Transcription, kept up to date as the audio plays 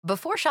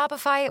Before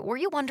Shopify, were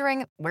you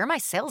wondering, where are my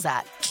sales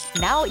at?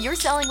 Now you're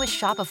selling with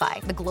Shopify,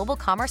 the global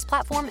commerce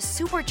platform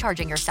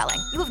supercharging your selling.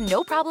 You have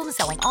no problem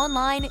selling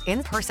online,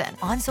 in person,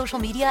 on social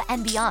media,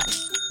 and beyond.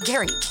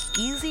 Gary,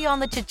 easy on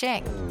the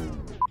cha-ching.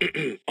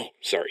 Oh,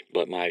 sorry,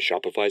 but my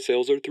Shopify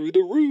sales are through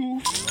the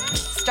roof.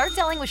 Start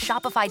selling with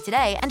Shopify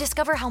today and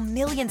discover how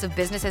millions of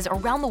businesses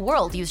around the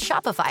world use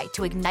Shopify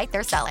to ignite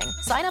their selling.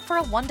 Sign up for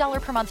a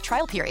 $1 per month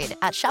trial period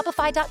at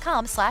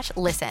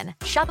shopify.com/listen.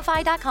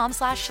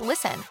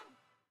 Shopify.com/listen.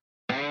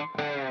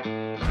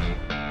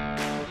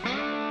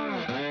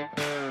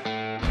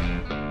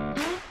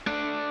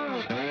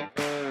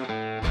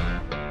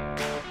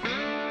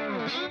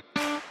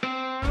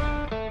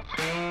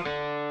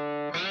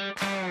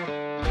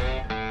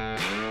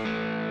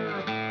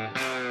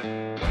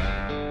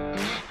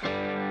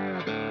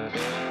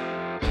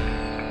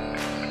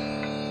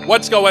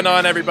 What's going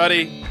on,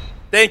 everybody?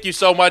 Thank you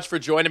so much for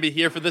joining me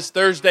here for this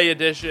Thursday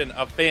edition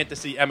of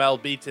Fantasy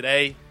MLB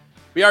Today.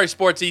 We are a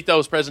Sports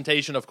Ethos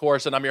presentation, of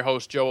course, and I'm your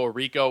host, Joe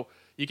Orico.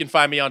 You can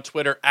find me on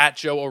Twitter at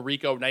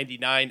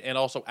JoeOrico99 and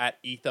also at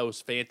Ethos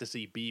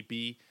Fantasy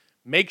BB.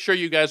 Make sure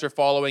you guys are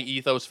following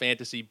Ethos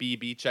Fantasy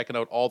BB, checking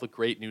out all the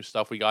great new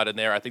stuff we got in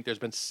there. I think there's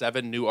been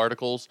 7 new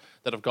articles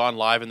that have gone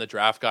live in the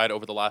draft guide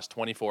over the last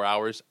 24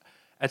 hours.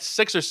 At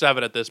 6 or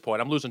 7 at this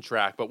point. I'm losing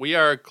track, but we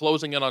are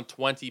closing in on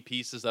 20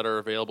 pieces that are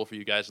available for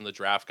you guys in the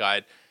draft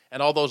guide,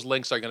 and all those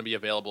links are going to be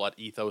available at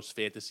Ethos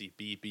Fantasy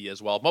BB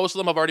as well. Most of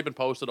them have already been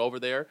posted over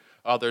there.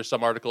 There's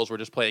some articles we're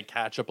just playing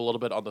catch up a little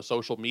bit on the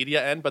social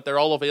media end, but they're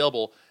all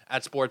available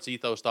at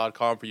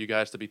sportsethos.com for you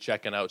guys to be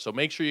checking out. So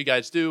make sure you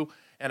guys do,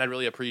 and I'd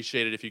really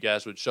appreciate it if you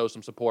guys would show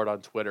some support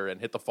on Twitter and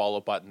hit the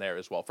follow button there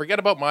as well. Forget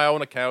about my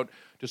own account.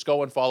 Just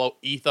go and follow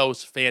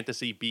Ethos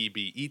Fantasy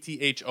BB,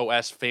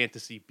 ETHOS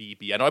Fantasy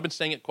BB. I know I've been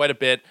saying it quite a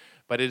bit,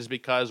 but it is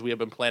because we have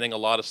been planning a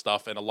lot of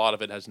stuff, and a lot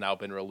of it has now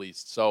been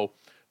released. So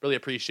really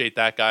appreciate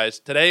that, guys.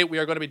 Today, we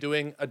are going to be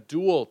doing a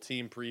dual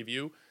team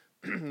preview.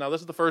 Now,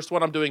 this is the first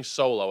one I'm doing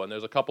solo, and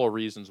there's a couple of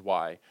reasons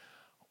why.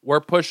 We're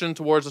pushing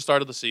towards the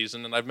start of the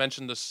season, and I've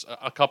mentioned this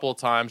a couple of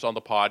times on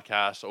the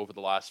podcast over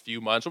the last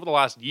few months, over the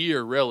last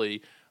year,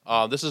 really.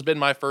 This has been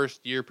my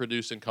first year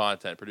producing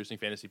content, producing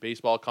fantasy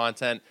baseball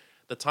content.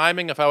 The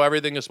timing of how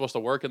everything is supposed to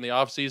work in the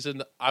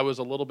offseason, I was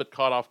a little bit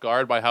caught off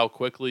guard by how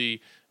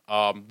quickly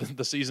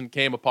the season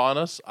came upon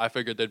us. I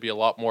figured there'd be a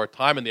lot more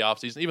time in the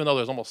offseason, even though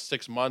there's almost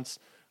 6 months.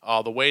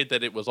 The way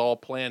that it was all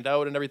planned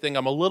out and everything,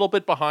 I'm a little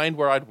bit behind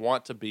where I'd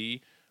want to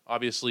be.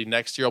 Obviously,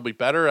 next year will be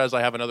better as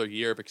I have another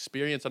year of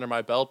experience under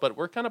my belt, but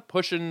we're kind of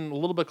pushing a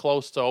little bit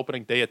close to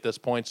opening day at this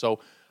point, so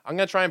I'm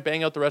going to try and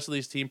bang out the rest of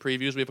these team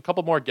previews. We have a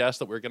couple more guests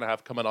that we're going to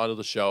have coming onto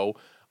the show,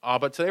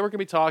 but today we're going to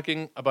be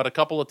talking about a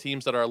couple of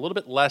teams that are a little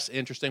bit less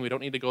interesting. We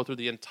don't need to go through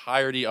the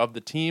entirety of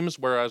the teams,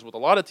 whereas with a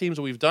lot of teams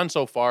that we've done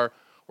so far,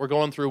 we're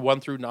going through 1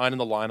 through 9 in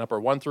the lineup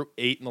or 1 through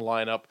 8 in the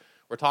lineup.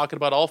 We're talking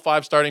about all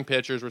 5 starting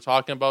pitchers. We're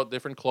talking about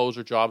different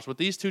closer jobs. With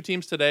these 2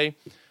 teams today,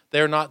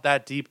 they're not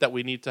that deep that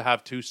we need to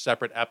have 2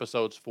 separate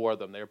episodes for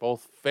them. They're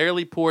both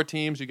fairly poor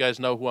teams. You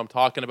guys know who I'm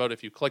talking about.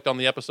 If you clicked on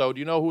the episode,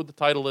 you know who the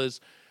title is.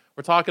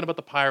 We're talking about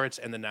the Pirates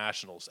and the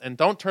Nationals. And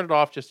don't turn it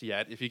off just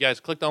yet. If you guys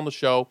clicked on the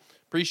show,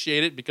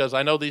 appreciate it, because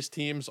I know these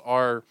teams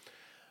are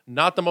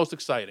not the most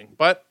exciting.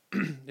 But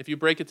if you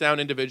break it down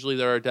individually,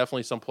 there are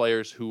definitely some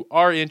players who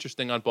are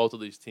interesting on both of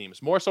these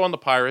teams. More so on the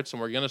Pirates,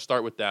 and we're going to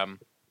start with them.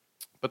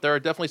 But there are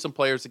definitely some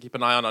players to keep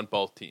an eye on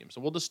both teams.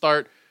 And we'll just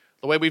start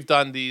the way we've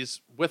done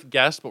these with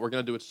guests, but we're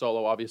going to do it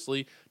solo,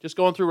 obviously. Just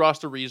going through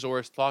roster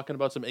resource, talking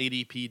about some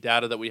ADP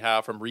data that we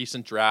have from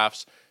recent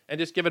drafts, and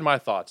just giving my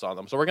thoughts on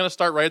them. So we're going to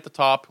start right at the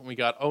top. We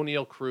got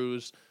Oneil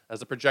Cruz as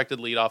the projected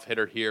leadoff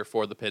hitter here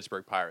for the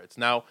Pittsburgh Pirates.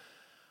 Now,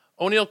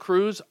 Oneil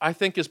Cruz, I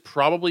think, is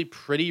probably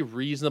pretty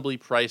reasonably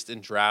priced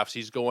in drafts.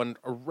 He's going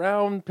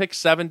around pick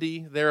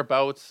 70,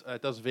 thereabouts.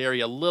 It does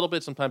vary a little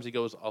bit. Sometimes he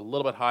goes a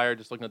little bit higher,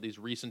 just looking at these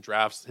recent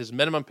drafts. His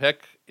minimum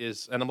pick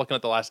is, and I'm looking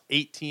at the last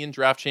 18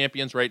 draft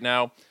champions right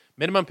now,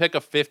 minimum pick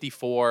of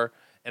 54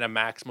 and a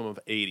maximum of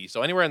 80.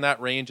 So anywhere in that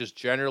range is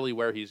generally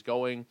where he's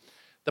going.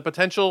 The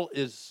potential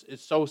is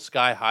so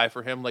sky high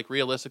for him. Like,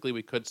 realistically,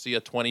 we could see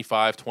a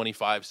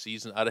 25-25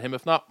 season out of him,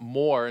 if not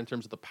more, in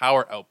terms of the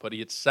power output. He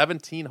had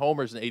 17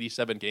 homers in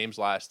 87 games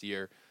last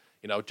year.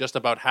 You know, just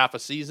about half a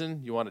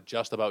season. You want to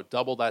just about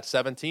double that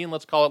 17.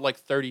 Let's call it like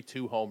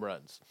 32 home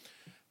runs.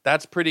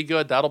 That's pretty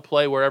good. That'll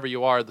play wherever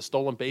you are. The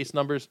stolen base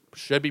numbers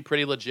should be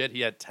pretty legit.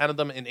 He had 10 of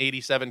them in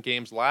 87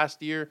 games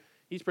last year.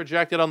 He's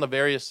projected on the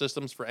various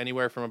systems for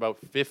anywhere from about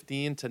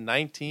 15 to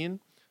 19.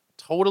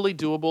 Totally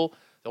doable.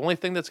 The only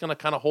thing that's going to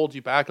kind of hold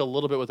you back a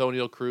little bit with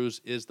Oneil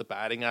Cruz is the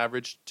batting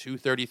average.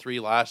 233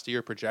 last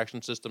year.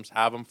 Projection systems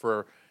have him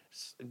for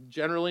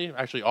generally,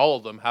 actually all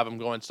of them have him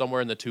going somewhere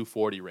in the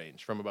 240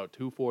 range, from about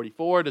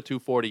 244 to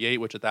 248,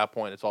 which at that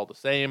point it's all the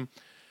same.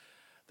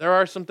 There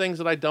are some things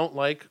that I don't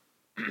like.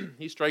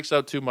 He strikes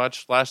out too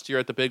much. Last year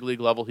at the big league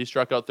level, he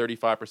struck out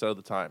 35% of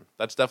the time.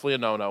 That's definitely a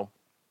no-no.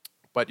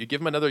 But you give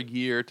him another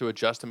year to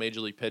adjust to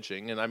Major League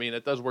pitching, and I mean,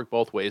 it does work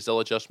both ways. They'll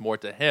adjust more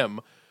to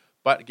him.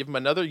 but give him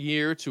another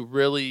year to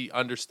really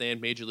understand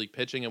Major League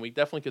pitching, and we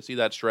definitely could see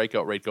that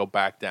strikeout rate go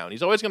back down.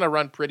 He's always going to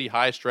run pretty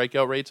high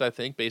strikeout rates, I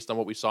think, based on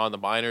what we saw in the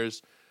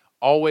minors,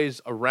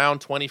 always around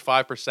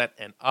 25%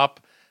 and up.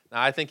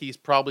 Now, I think he's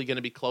probably going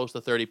to be close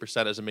to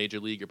 30% as a major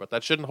leaguer, but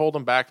that shouldn't hold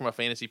him back from a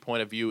fantasy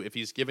point of view if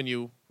he's given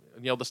you,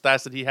 the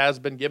stats that he has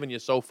been giving you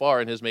so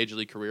far in his major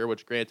league career,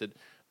 which granted,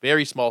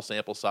 very small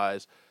sample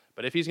size.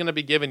 But if he's going to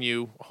be giving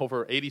you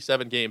over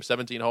 87 games,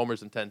 17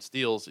 homers, and 10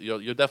 steals, you'll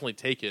definitely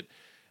take it.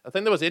 The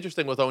thing that was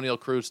interesting with O'Neal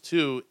Cruz,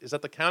 too, is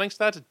that the counting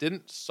stats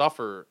didn't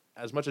suffer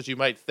as much as you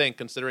might think,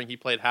 considering he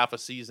played half a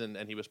season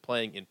and he was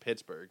playing in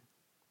Pittsburgh.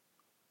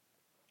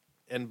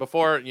 And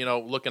before,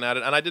 looking at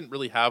it, and I didn't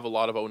really have a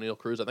lot of O'Neal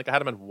Cruz. I think I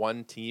had him in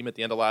one team at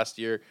the end of last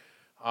year.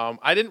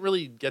 I didn't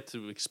really get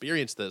to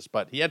experience this,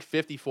 but he had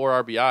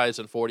 54 RBIs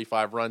and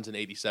 45 runs in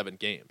 87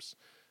 games.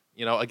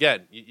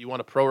 Again, you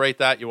want to prorate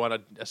that. You want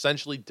to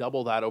essentially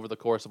double that over the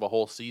course of a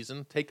whole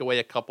season. Take away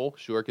a couple,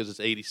 sure, because it's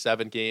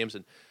 87 games,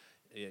 and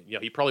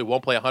he probably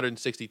won't play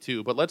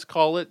 162, but let's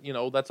call it,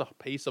 that's a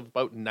pace of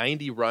about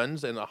 90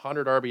 runs and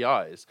 100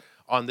 RBIs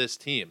on this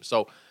team.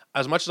 So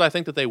as much as I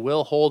think that they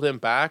will hold him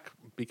back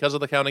because of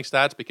the counting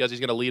stats, because he's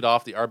going to lead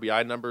off, the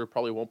RBI number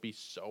probably won't be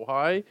so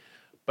high,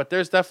 but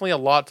there's definitely a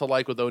lot to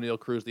like with O'Neal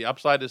Cruz. The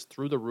upside is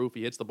through the roof.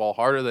 He hits the ball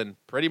harder than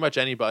pretty much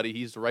anybody.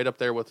 He's right up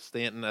there with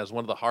Stanton as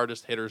one of the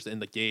hardest hitters in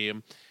the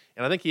game.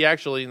 And I think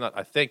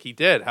he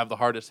did have the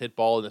hardest hit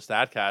ball in the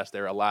StatCast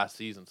there last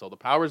season. So the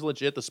power's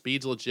legit, the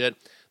speed's legit.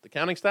 The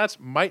counting stats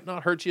might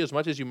not hurt you as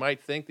much as you might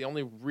think. The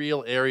only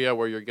real area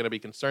where you're going to be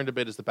concerned a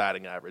bit is the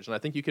batting average. And I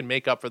think you can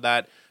make up for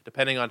that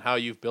depending on how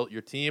you've built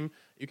your team.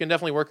 You can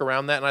definitely work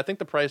around that. And I think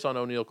the price on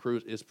O'Neal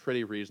Cruz is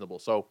pretty reasonable.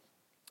 So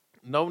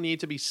no need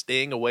to be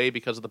staying away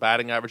because of the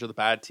batting average of the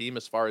bad team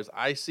as far as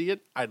I see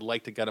it. I'd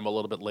like to get him a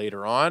little bit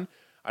later on.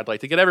 I'd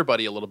like to get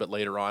everybody a little bit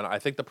later on. I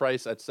think the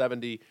price at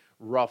 70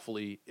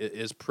 roughly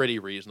is pretty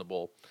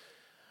reasonable.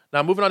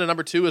 Now, moving on to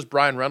number 2 is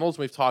Bryan Reynolds.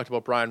 We've talked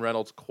about Bryan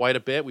Reynolds quite a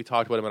bit. We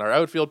talked about him in our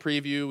outfield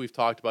preview. We've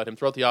talked about him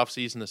throughout the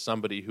offseason as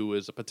somebody who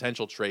is a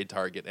potential trade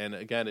target. And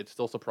again, it's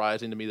still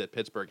surprising to me that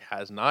Pittsburgh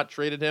has not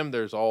traded him.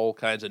 There's all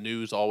kinds of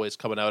news always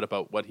coming out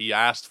about what he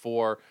asked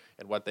for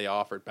and what they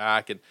offered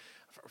back. And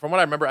from what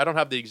I remember, I don't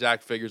have the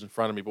exact figures in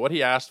front of me, but what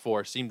he asked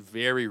for seemed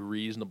very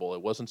reasonable.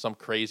 It wasn't some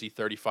crazy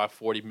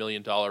 $35-40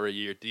 million a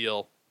year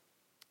deal.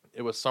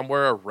 It was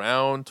somewhere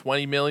around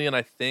 $20 million,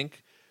 I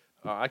think.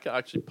 I can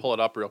actually pull it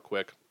up real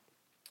quick.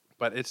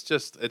 But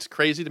it's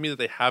crazy to me that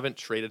they haven't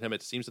traded him.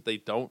 It seems that they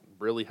don't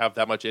really have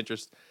that much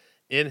interest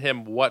in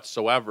him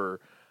whatsoever.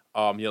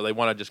 They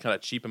want to just kind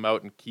of cheap him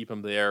out and keep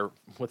him there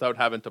without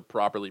having to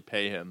properly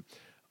pay him.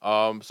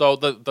 So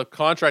the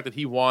contract that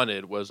he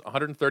wanted was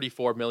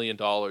 $134 million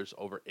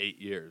over 8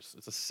 years.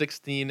 It's a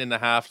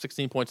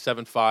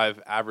 16.75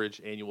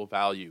 average annual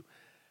value.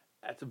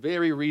 That's a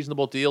very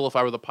reasonable deal. If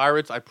I were the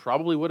Pirates, I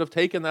probably would have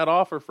taken that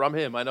offer from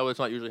him. I know it's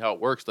not usually how it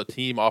works. The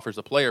team offers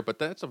the player, but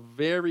that's a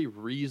very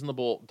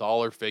reasonable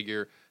dollar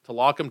figure to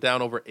lock him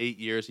down over 8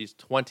 years. He's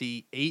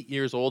 28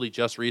 years old. He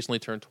just recently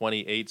turned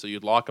 28, so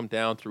you'd lock him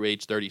down through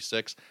age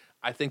 36.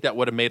 I think that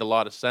would have made a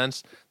lot of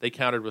sense. They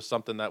countered with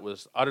something that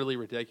was utterly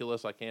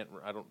ridiculous. I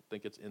don't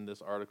think it's in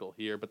this article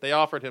here, but they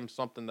offered him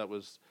something that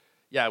was,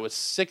 it was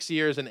 6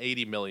 years and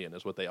 $80 million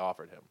is what they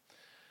offered him.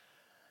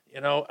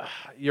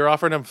 You're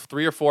offering him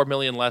 $3 or $4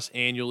 million less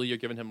annually. You're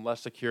giving him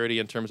less security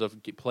in terms of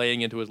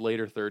playing into his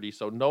later 30s.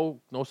 So no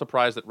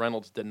surprise that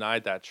Reynolds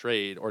denied that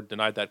trade or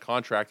denied that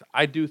contract.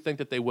 I do think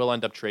that they will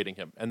end up trading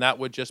him, and that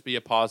would just be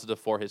a positive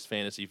for his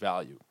fantasy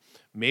value.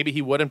 Maybe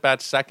he wouldn't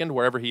bat second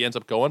wherever he ends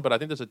up going, but I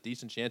think there's a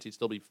decent chance he'd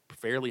still be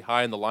fairly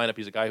high in the lineup.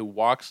 He's a guy who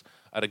walks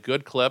at a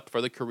good clip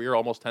for the career,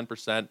 almost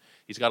 10%.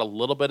 He's got a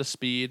little bit of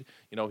speed.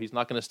 He's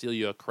not going to steal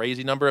you a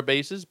crazy number of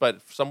bases,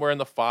 but somewhere in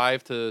the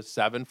 5 to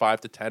 7,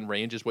 5 to 10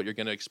 range is what you're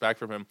going to expect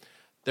from him.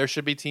 There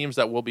should be teams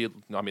that will be,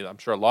 I'm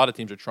sure a lot of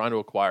teams are trying to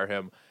acquire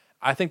him.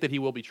 I think that he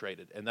will be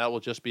traded, and that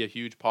will just be a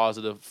huge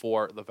positive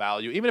for the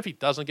value. Even if he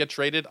doesn't get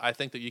traded, I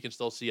think that you can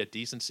still see a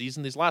decent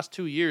season. These last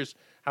 2 years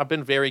have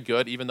been very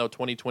good, even though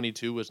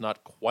 2022 was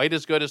not quite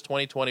as good as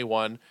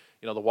 2021.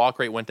 The walk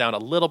rate went down a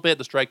little bit.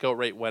 The strikeout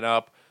rate went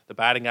up. The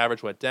batting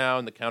average went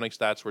down. The counting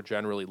stats were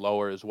generally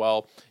lower as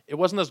well. It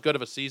wasn't as good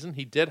of a season.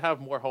 He did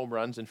have more home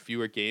runs in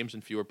fewer games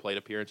and fewer plate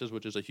appearances,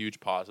 which is a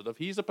huge positive.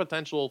 He's a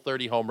potential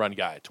 30 home run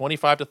guy,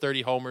 25 to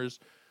 30 homers.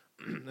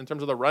 In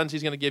terms of the runs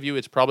he's going to give you,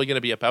 it's probably going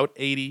to be about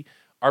 80.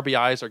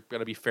 RBIs are going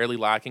to be fairly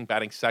lacking.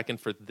 Batting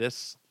second for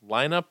this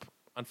lineup,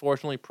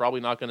 unfortunately, probably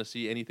not going to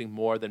see anything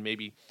more than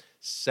maybe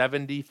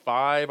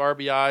 75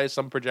 RBIs.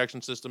 Some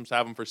projection systems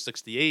have him for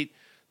 68.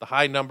 The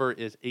high number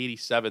is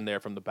 87 there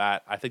from the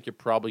bat. I think you're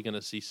probably going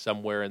to see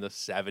somewhere in the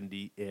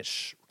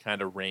 70-ish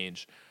kind of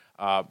range.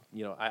 I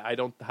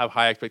don't have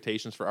high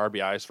expectations for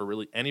RBIs for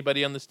really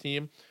anybody on this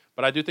team,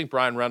 but I do think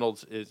Bryan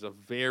Reynolds is a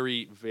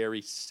very,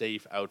 very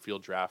safe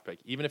outfield draft pick,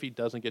 even if he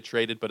doesn't get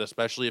traded, but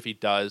especially if he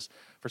does.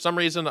 For some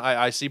reason,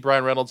 I see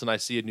Bryan Reynolds and I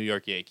see a New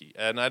York Yankee,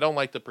 and I don't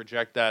like to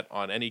project that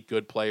on any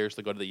good players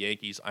to go to the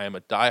Yankees. I am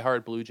a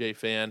diehard Blue Jay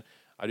fan.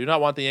 I do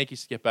not want the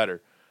Yankees to get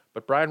better,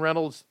 But Brian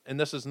Reynolds, and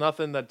this is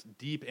nothing that's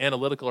deep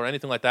analytical or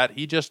anything like that,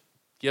 he just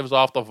gives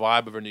off the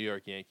vibe of a New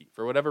York Yankee.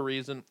 For whatever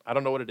reason, I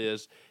don't know what it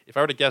is. If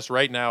I were to guess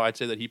right now, I'd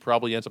say that he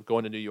probably ends up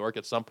going to New York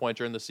at some point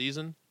during the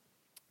season.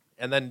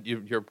 And then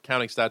your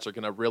counting stats are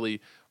going to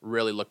really,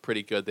 really look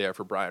pretty good there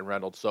for Brian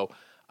Reynolds. So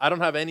I don't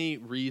have any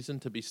reason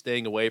to be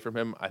staying away from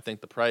him. I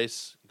think the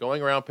price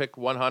going around pick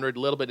 100, a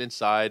little bit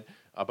inside,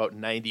 about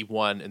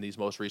 91 in these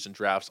most recent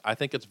drafts. I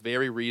think it's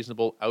very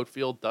reasonable.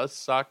 Outfield does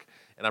suck.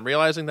 And I'm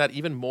realizing that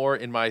even more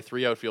in my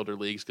 3 outfielder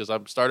leagues because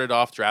I've started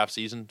off draft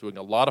season doing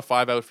a lot of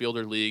 5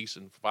 outfielder leagues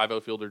and 5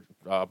 outfielder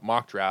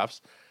mock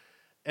drafts.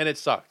 And it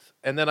sucked.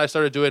 And then I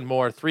started doing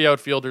more 3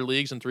 outfielder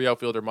leagues and 3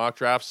 outfielder mock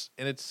drafts,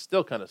 and it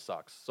still kind of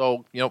sucks.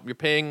 So, you're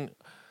paying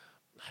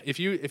if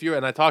you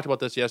and I talked about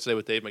this yesterday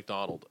with Dave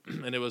McDonald,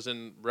 and it was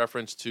in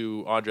reference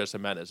to Andres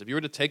Gimenez. If you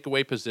were to take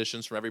away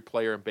positions from every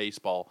player in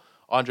baseball,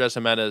 Andres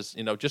Gimenez,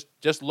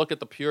 just look at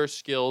the pure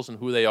skills and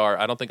who they are.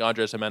 I don't think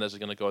Andres Gimenez is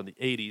going to go in the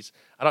 80s.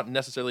 I don't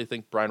necessarily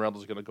think Brian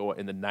Reynolds is going to go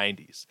in the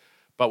 90s.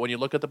 But when you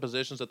look at the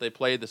positions that they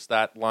play, the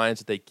stat lines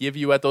that they give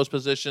you at those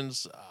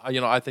positions,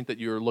 I think that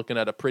you're looking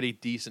at a pretty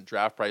decent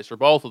draft price for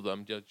both of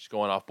them. Just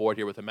going off board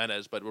here with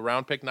Gimenez, but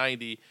around pick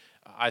 90,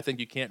 I think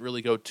you can't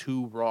really go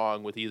too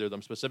wrong with either of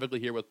them. Specifically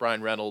here with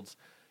Brian Reynolds,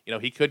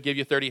 he could give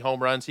you 30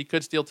 home runs. He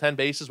could steal 10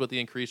 bases with the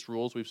increased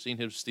rules. We've seen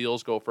his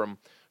steals go from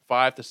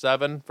 5 to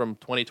 7 from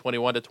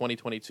 2021 to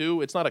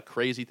 2022. It's not a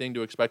crazy thing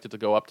to expect it to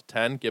go up to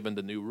 10 given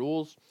the new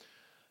rules.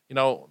 The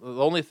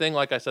only thing,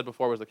 like I said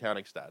before, was the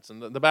counting stats. And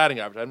the batting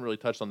average, I haven't really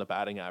touched on the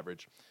batting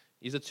average.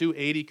 He's a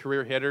 .280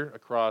 career hitter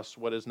across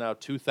what is now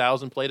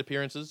 2,000 plate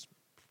appearances.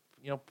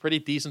 Pretty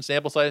decent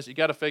sample size. You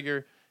got to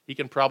figure he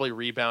can probably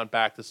rebound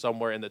back to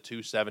somewhere in the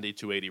 270,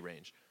 280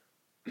 range.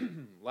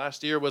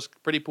 Last year was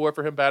pretty poor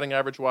for him batting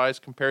average-wise,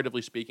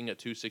 comparatively speaking, at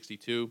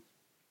 262.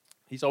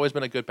 He's always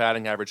been a good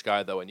batting average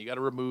guy, though, and you got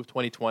to remove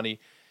 2020.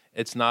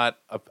 It's not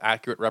an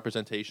accurate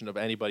representation of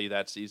anybody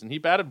that season. He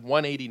batted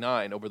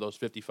 189 over those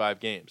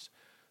 55 games.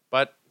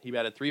 But he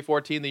batted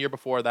 314 the year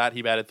before that.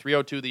 He batted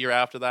 302 the year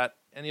after that.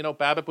 And,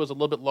 BABIP was a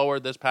little bit lower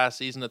this past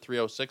season at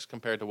 306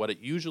 compared to what it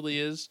usually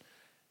is.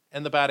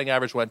 And the batting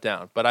average went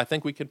down. But I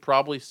think we could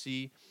probably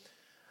see,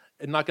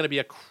 it's not going to be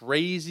a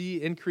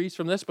crazy increase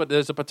from this, but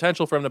there's a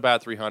potential for him to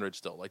bat 300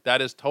 still. Like, that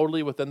is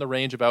totally within the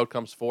range of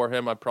outcomes for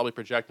him. I'm probably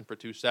projecting for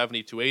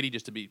 270, 280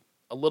 just to be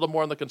a little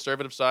more on the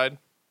conservative side.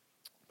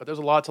 But there's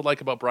a lot to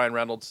like about Brian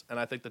Reynolds, and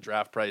I think the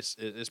draft price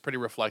is pretty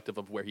reflective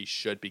of where he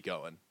should be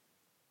going.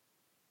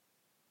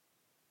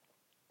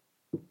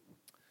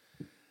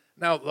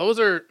 Now, those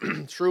are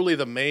truly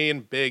the main,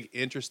 big,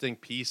 interesting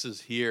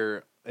pieces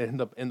here in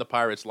the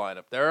Pirates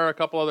lineup. There are a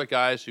couple other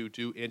guys who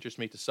do interest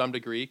me to some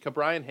degree.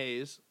 Ke'Bryan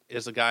Hayes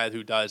is a guy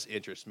who does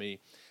interest me,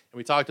 and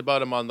we talked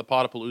about him on the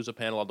Potapalooza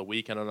panel on the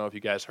weekend. I don't know if you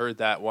guys heard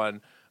that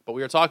one. But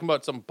we were talking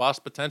about some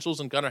bust potentials,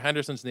 and Gunnar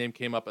Henderson's name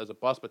came up as a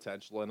bust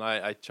potential, and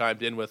I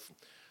chimed in with,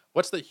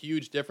 what's the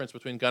huge difference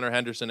between Gunnar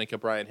Henderson and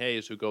Ke'Bryan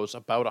Hayes, who goes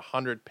about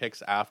 100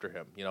 picks after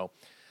him?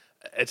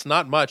 It's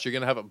not much. You're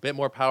going to have a bit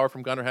more power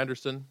from Gunnar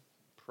Henderson,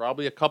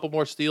 probably a couple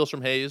more steals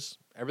from Hayes.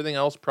 Everything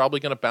else probably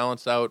going to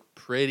balance out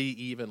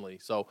pretty evenly.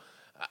 So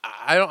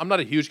I'm not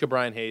a huge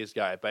Ke'Bryan Hayes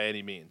guy by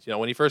any means.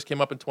 When he first came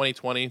up in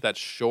 2020, that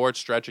short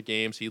stretch of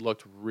games, he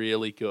looked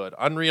really good,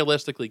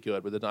 unrealistically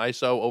good, with an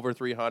ISO over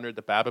 300.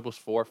 The BABIP was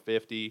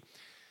 450.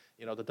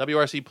 The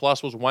WRC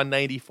plus was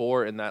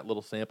 194 in that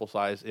little sample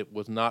size. It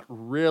was not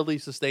really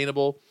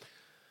sustainable.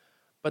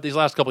 But these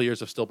last couple of years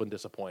have still been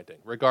disappointing,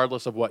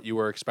 regardless of what you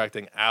were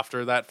expecting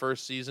after that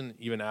first season,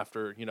 even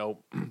after,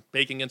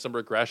 baking in some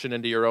regression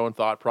into your own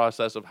thought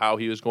process of how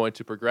he was going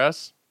to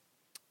progress.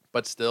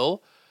 But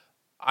still,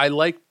 I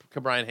like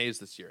Ke'Bryan Hayes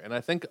this year. And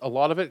I think a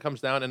lot of it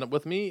comes down, and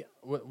with me,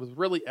 with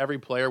really every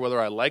player, whether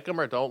I like him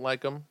or don't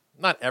like him,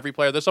 not every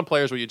player. There's some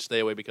players where you'd stay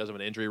away because of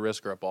an injury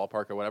risk or a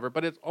ballpark or whatever,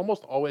 but it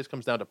almost always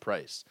comes down to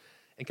price.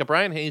 And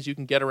Ke'Bryan Hayes, you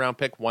can get around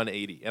pick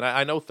 180. And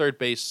I know third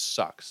base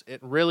sucks.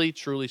 It really,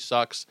 truly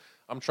sucks.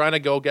 I'm trying to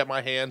go get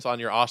my hands on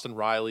your Austin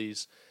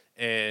Rileys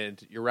and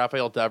your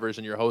Rafael Devers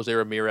and your Jose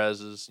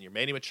Ramirez's and your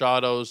Manny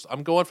Machados.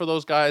 I'm going for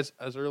those guys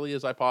as early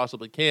as I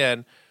possibly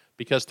can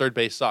because third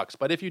base sucks.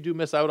 But if you do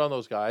miss out on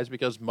those guys,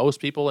 because most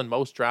people in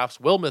most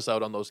drafts will miss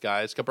out on those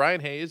guys,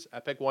 Ke'Bryan Hayes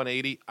at pick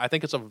 180, I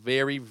think it's a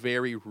very,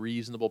 very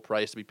reasonable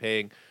price to be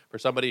paying for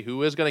somebody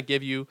who is going to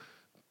give you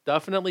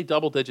definitely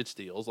double-digit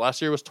steals. Last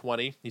year was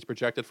 20. He's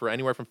projected for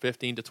anywhere from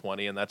 15 to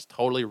 20, and that's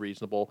totally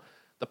reasonable.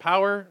 The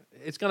power,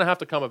 it's going to have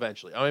to come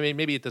eventually. I mean,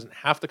 maybe it doesn't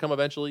have to come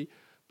eventually,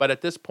 but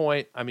at this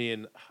point,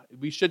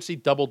 we should see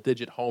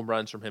double-digit home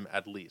runs from him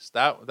at least.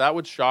 That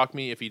would shock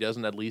me if he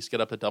doesn't at least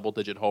get up to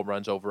double-digit home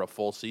runs over a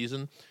full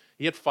season.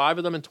 He had 5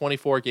 of them in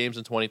 24 games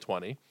in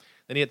 2020.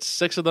 Then he had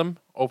 6 of them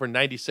over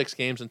 96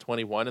 games in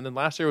 21, and then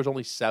last year was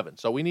only 7.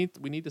 So we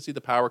need to see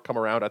the power come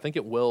around. I think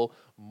it will,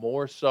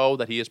 more so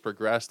that he has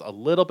progressed a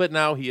little bit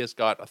now. He has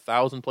got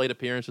 1,000 plate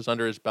appearances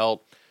under his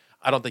belt.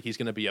 I don't think he's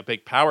going to be a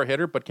big power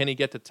hitter, but can he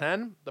get to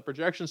 10? The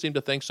projections seem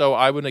to think so.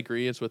 I would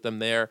agree with them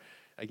there.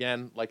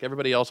 Again, like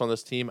everybody else on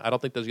this team, I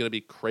don't think there's going to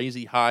be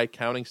crazy high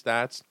counting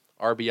stats.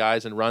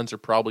 RBIs and runs are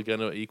probably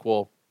going to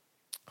equal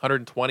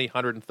 120,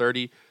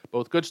 130,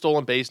 both good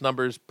stolen base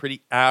numbers,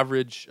 pretty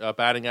average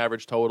batting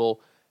average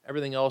total.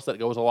 Everything else that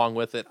goes along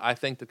with it, I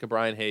think that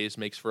Ke'Bryan Hayes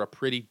makes for a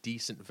pretty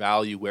decent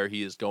value where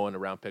he is going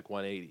around pick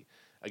 180.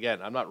 Again,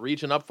 I'm not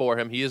reaching up for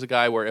him. He is a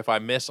guy where if I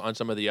miss on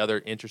some of the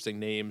other interesting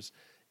names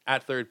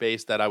at third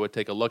base that I would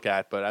take a look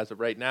at. But as of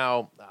right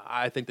now,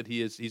 I think that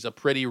he's a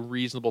pretty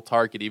reasonable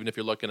target, even if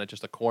you're looking at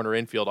just a corner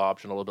infield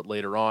option a little bit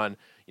later on.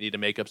 You need to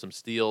make up some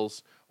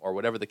steals or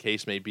whatever the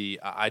case may be.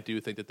 I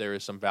do think that there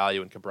is some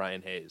value in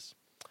Ke'Bryan Hayes.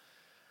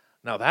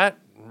 Now, that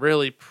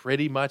really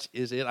pretty much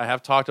is it. I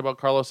have talked about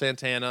Carlos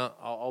Santana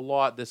a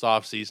lot this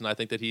offseason. I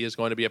think that he is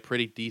going to be a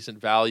pretty decent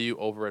value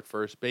over at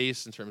first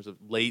base in terms of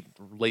late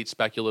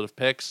speculative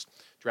picks.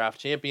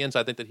 Draft champions,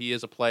 I think that he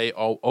is a play.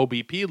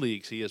 OBP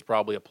leagues, he is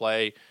probably a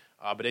play.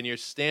 But in your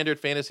standard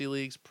fantasy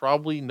leagues,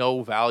 probably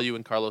no value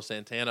in Carlos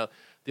Santana.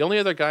 The only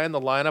other guy in the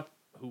lineup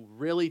who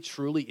really,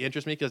 truly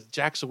interests me, because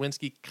Jack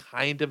Suwinski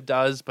kind of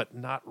does, but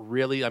not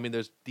really. I mean,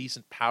 there's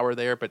decent power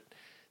there, but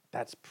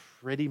that's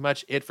pretty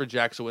much it for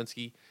Jack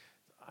Suwinski.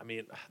 I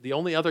mean, the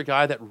only other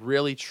guy that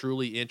really,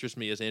 truly interests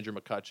me is Andrew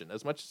McCutchen.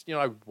 As much as,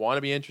 I want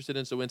to be interested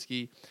in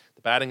Suwinski,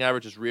 the batting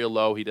average is real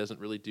low. He doesn't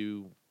really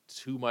do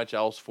too much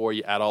else for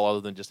you at all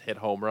other than just hit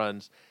home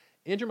runs.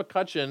 Andrew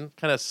McCutchen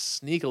kind of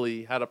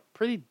sneakily had a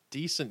pretty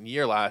decent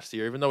year last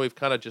year, even though we've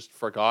kind of just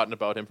forgotten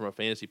about him from a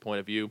fantasy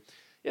point of view.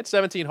 He had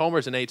 17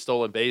 homers and 8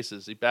 stolen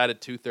bases. He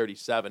batted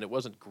 .237. It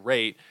wasn't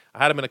great. I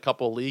had him in a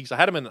couple of leagues. I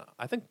had him in,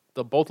 I think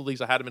both the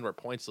leagues I had him in were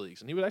points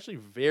leagues, and he was actually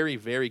very,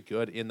 very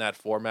good in that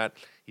format.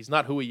 He's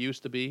not who he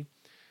used to be,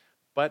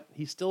 but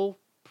he's still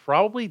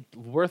probably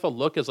worth a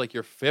look as like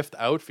your fifth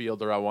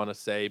outfielder, I want to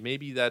say.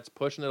 Maybe that's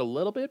pushing it a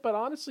little bit, but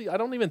honestly, I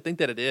don't even think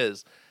that it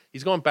is.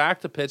 He's going back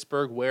to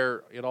Pittsburgh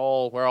where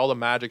all the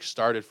magic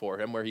started for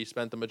him, where he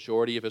spent the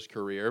majority of his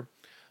career.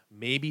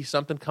 Maybe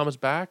something comes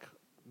back.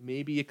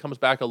 Maybe it comes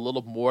back a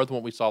little more than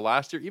what we saw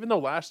last year, even though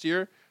last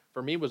year,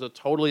 for me, was a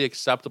totally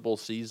acceptable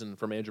season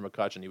from Andrew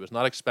McCutchen. He was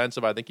not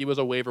expensive. I think he was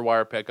a waiver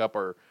wire pickup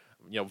or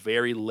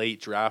very late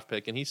draft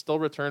pick, and he still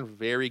returned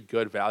very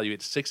good value.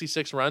 It's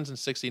 66 runs and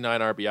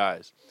 69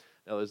 RBIs.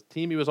 Now, his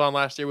team he was on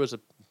last year was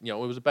it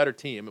was a better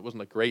team. It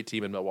wasn't a great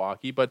team in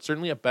Milwaukee, but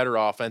certainly a better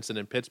offense than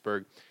in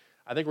Pittsburgh.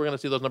 I think we're going to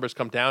see those numbers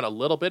come down a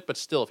little bit, but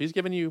still, if he's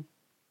giving you,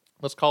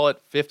 let's call it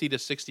 50 to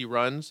 60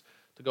 runs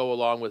to go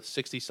along with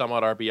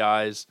 60-some-odd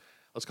RBIs,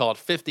 let's call it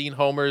 15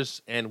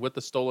 homers, and with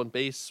the stolen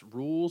base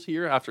rules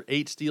here, after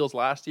 8 steals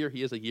last year,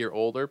 he is a year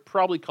older.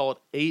 Probably call it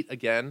 8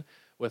 again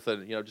with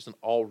just an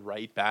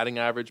all-right batting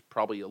average,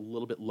 probably a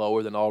little bit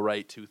lower than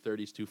all-right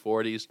 230s,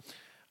 240s.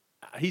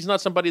 He's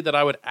not somebody that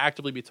I would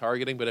actively be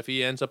targeting, but if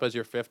he ends up as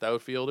your fifth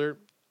outfielder,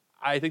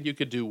 I think you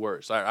could do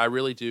worse. I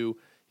really do.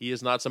 He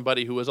is not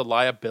somebody who is a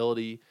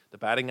liability. The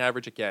batting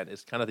average, again,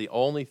 is kind of the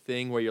only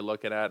thing where you're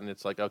looking at, and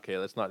it's like, okay,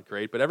 that's not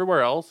great. But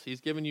everywhere else,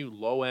 he's giving you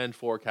low-end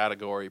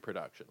 4-category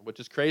production, which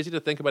is crazy to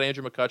think about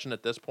Andrew McCutchen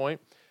at this point.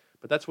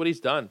 But that's what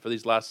he's done for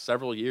these last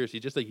several years.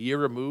 He's just a year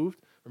removed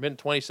from hitting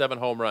 27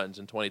 home runs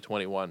in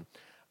 2021.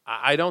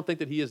 I don't think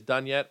that he is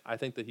done yet. I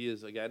think that he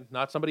is, again,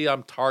 not somebody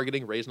I'm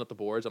targeting, raising up the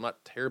boards. I'm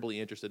not terribly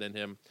interested in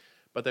him.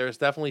 But there's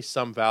definitely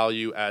some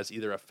value as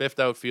either a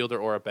fifth outfielder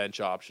or a bench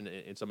option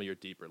in some of your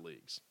deeper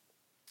leagues.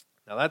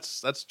 Now,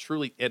 that's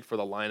truly it for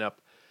the lineup.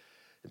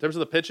 In terms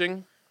of the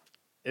pitching,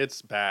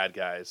 it's bad,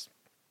 guys.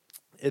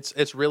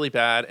 It's really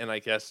bad, and I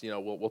guess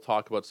we'll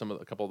talk about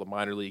a couple of the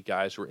minor league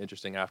guys who are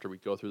interesting after we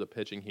go through the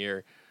pitching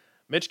here.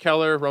 Mitch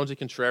Keller, Roansy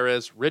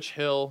Contreras, Rich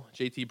Hill,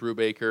 JT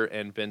Brubaker,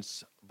 and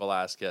Vince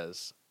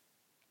Velasquez.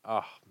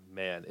 Oh,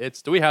 man.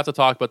 Do we have to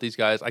talk about these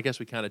guys? I guess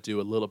we kind of do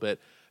a little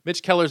bit.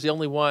 Mitch Keller's the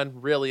only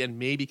one, really, and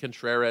maybe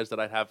Contreras that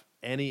I'd have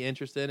any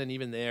interest in, and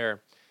even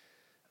there,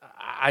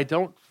 I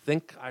don't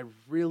think I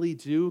really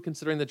do,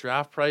 considering the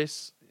draft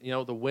price.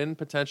 The win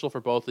potential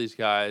for both these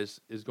guys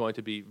is going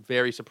to be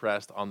very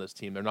suppressed on this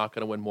team. They're not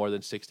going to win more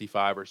than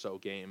 65 or so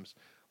games.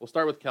 We'll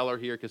start with Keller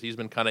here because he's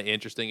been kind of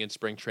interesting in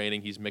spring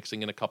training. He's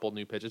mixing in a couple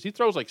new pitches. He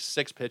throws like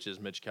 6 pitches,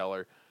 Mitch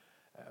Keller.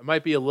 It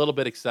might be a little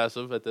bit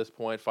excessive at this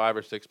point, 5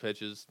 or 6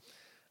 pitches.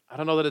 I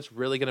don't know that it's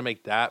really going to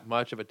make that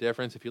much of a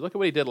difference. If you look at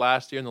what he did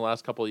last year in the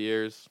last couple of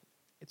years,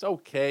 it's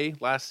okay.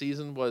 Last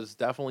season was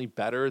definitely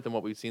better than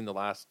what we've seen the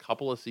last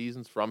couple of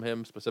seasons from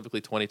him, specifically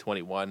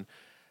 2021.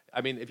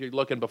 I mean, if you're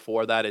looking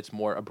before that, it's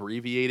more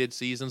abbreviated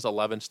seasons,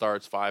 11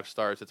 starts, 5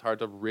 starts. It's hard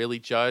to really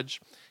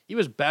judge. He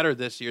was better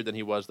this year than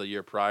he was the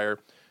year prior,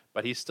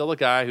 but he's still a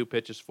guy who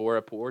pitches for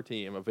a poor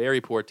team, a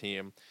very poor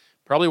team.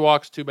 Probably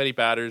walks too many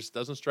batters,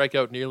 doesn't strike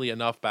out nearly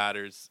enough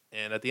batters.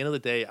 And at the end of the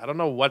day, I don't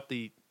know what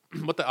the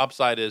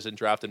upside is in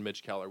drafting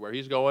Mitch Keller, where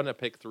he's going to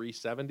pick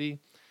 370.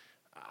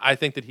 I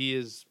think that he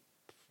is,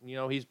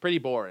 he's pretty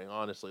boring,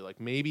 honestly.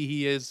 Like maybe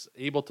he is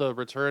able to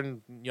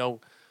return,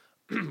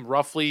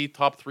 roughly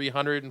top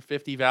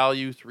 350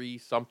 value, 3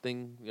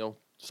 something,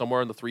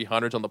 somewhere in the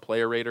 300s on the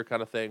player rater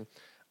kind of thing.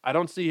 I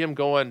don't see him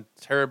going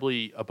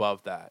terribly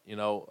above that.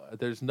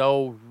 There's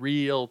no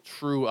real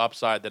true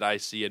upside that I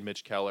see in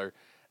Mitch Keller.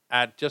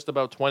 At just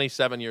about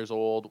 27 years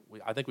old,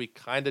 I think we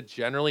kind of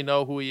generally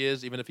know who he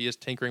is, even if he is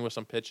tinkering with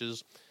some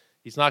pitches.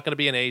 He's not going to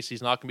be an ace.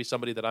 He's not going to be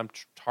somebody that I'm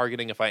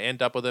targeting. If I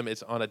end up with him,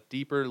 it's on a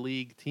deeper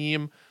league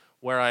team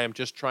where I am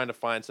just trying to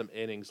find some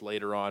innings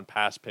later on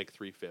past pick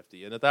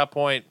 350. And at that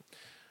point,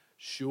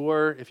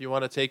 sure, if you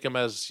want to take him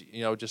as,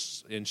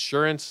 just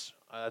insurance,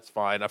 that's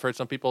fine. I've heard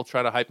some people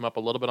try to hype him up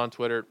a little bit on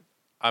Twitter.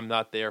 I'm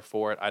not there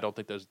for it. I don't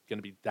think there's going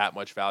to be that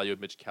much value in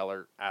Mitch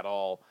Keller at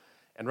all.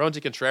 And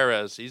Roansy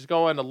Contreras, he's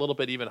going a little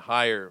bit even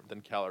higher than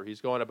Keller. He's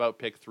going about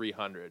pick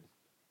 300.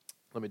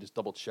 Let me just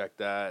double check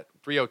that.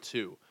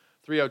 302.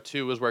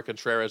 302 is where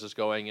Contreras is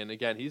going. And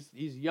again,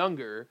 he's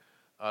younger,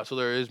 so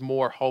there is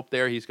more hope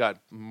there. He's got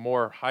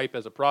more hype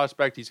as a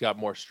prospect. He's got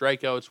more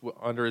strikeouts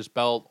under his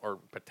belt, or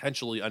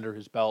potentially under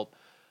his belt.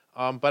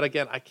 But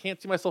again, I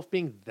can't see myself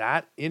being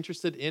that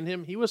interested in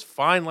him. He was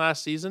fine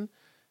last season.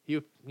 He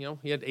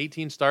had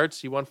 18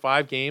 starts. He won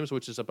 5 games,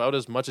 which is about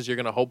as much as you're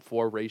going to hope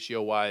for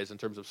ratio-wise in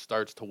terms of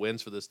starts to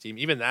wins for this team.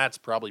 Even that's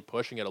probably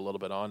pushing it a little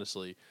bit,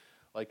 honestly.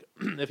 Like,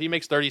 if he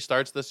makes 30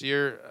 starts this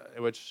year,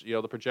 which,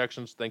 the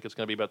projections think it's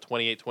going to be about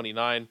 28,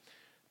 29,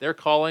 they're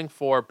calling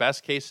for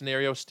best-case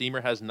scenario.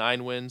 Steamer has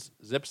 9 wins.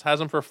 Zips has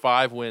him for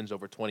 5 wins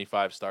over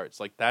 25 starts.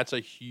 Like, that's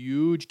a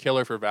huge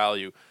killer for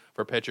value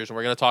for pitchers, and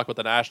we're going to talk about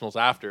the Nationals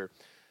after.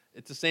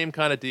 It's the same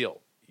kind of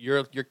deal.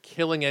 You're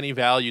killing any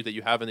value that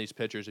you have in these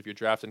pitchers if you're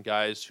drafting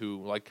guys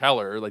who, like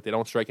Keller, like they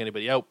don't strike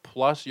anybody out,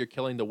 plus you're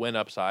killing the win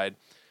upside.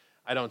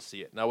 I don't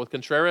see it. Now, with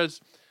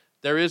Contreras,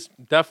 there is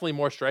definitely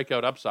more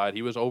strikeout upside.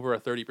 He was over a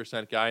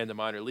 30% guy in the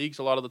minor leagues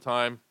a lot of the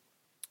time.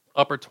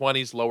 Upper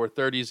 20s, lower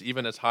 30s,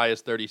 even as high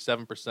as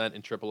 37%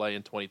 in AAA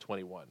in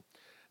 2021.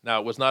 Now,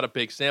 it was not a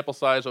big sample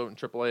size in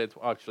AAA.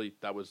 Actually,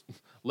 that was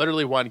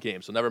literally 1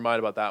 game, so never mind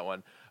about that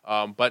one.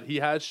 But he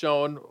has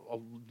shown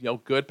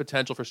good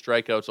potential for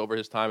strikeouts over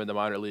his time in the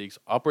minor leagues,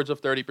 upwards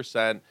of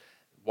 30%.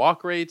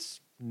 Walk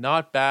rates,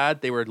 not bad.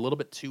 They were a little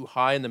bit too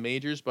high in the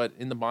majors, but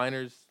in the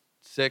minors,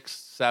 6,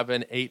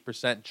 7,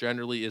 8%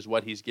 generally is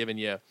what he's given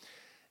you.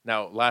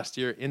 Now, last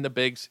year in the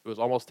bigs, it was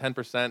almost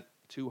 10%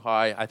 too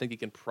high. I think he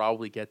can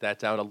probably get that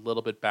down a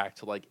little bit back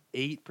to like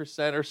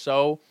 8% or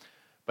so.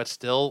 But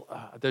still,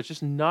 there's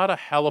just not a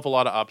hell of a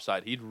lot of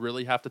upside. He'd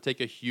really have to take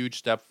a huge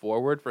step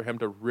forward for him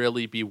to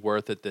really be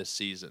worth it this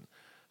season.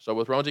 So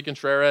with Roansy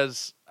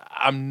Contreras,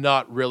 I'm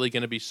not really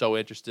going to be so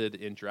interested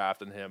in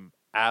drafting him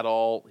at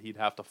all. He'd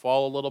have to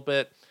fall a little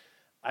bit.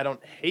 I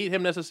don't hate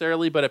him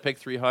necessarily, but at pick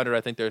 300, I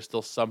think there's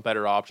still some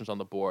better options on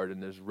the board,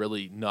 and there's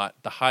really not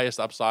the highest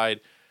upside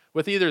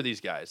with either of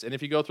these guys. And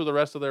if you go through the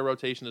rest of their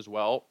rotation as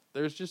well,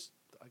 there's just,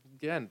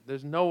 again,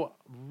 there's no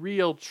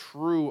real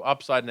true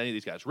upside in any of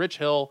these guys. Rich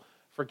Hill,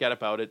 forget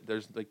about it.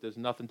 There's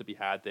nothing to be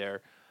had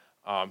there.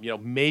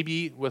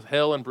 Maybe with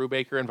Hill and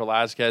Brubaker and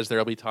Velasquez,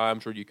 there'll be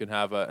times where you can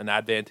have an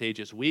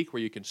advantageous week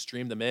where you can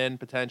stream them in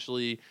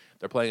potentially.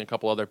 They're playing a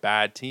couple other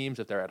bad teams.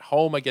 If they're at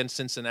home against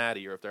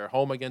Cincinnati, or if they're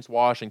home against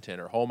Washington,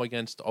 or home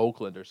against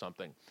Oakland or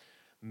something,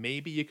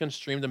 maybe you can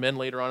stream them in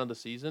later on in the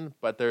season,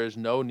 but there is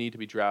no need to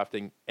be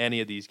drafting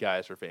any of these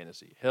guys for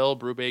fantasy. Hill,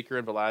 Brubaker,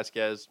 and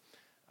Velasquez,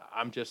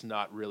 I'm just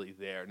not really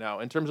there. Now,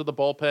 in terms of the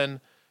bullpen,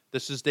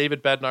 this is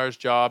David Bednar's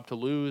job to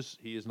lose.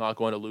 He is not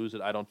going to lose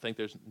it. I don't think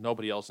there's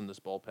nobody else in this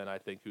bullpen, I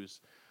think,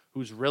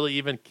 who's really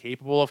even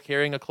capable of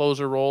carrying a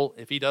closer role.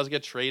 If he does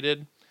get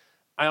traded,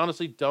 I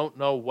honestly don't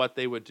know what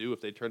they would do if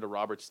they turn to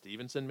Robert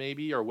Stevenson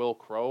maybe, or Will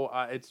Crow.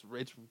 It's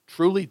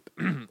truly,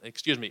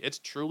 it's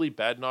truly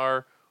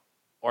Bednar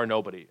or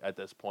nobody at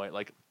this point.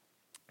 Like,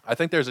 I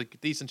think there's a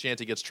decent chance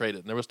he gets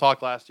traded. And there was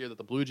talk last year that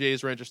the Blue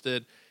Jays were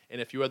interested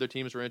and a few other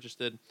teams were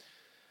interested.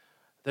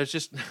 There's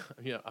just,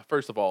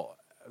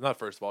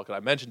 because I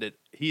mentioned it,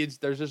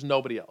 there's just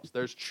nobody else.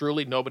 There's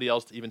truly nobody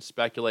else to even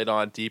speculate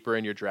on deeper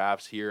in your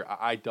drafts here.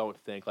 I don't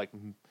think. Like,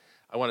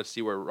 I want to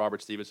see where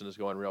Robert Stevenson is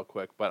going real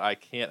quick, but I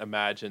can't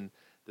imagine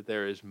that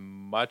there is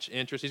much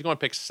interest. He's going to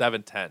pick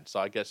 7-10, so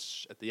I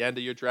guess at the end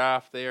of your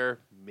draft there,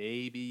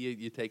 maybe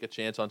you take a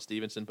chance on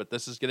Stevenson, but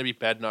this is going to be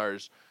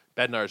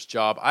Bednar's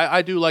job.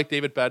 I do like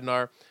David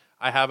Bednar.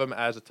 I have him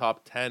as a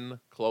top 10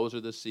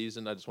 closer this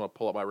season. I just want to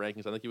pull up my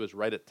rankings. I think he was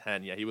right at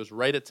 10. Yeah, he was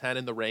right at 10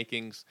 in the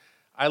rankings.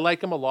 I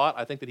like him a lot.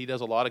 I think that he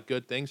does a lot of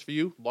good things for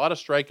you. A lot of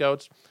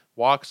strikeouts,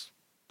 walks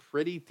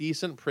pretty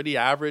decent, pretty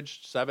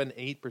average,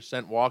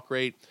 7-8% walk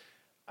rate.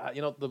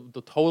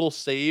 The total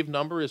save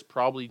number is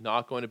probably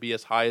not going to be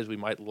as high as we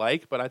might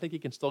like, but I think he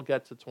can still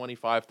get to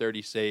 25,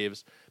 30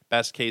 saves.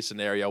 Best case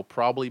scenario,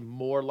 probably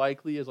more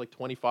likely is like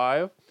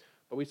 25.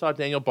 But we saw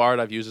Daniel Bard,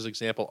 I've used this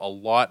example a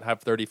lot,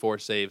 have 34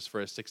 saves for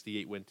a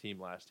 68-win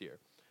team last year.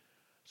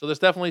 So there's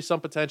definitely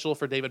some potential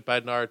for David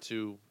Bednar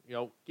to,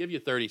 give you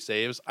 30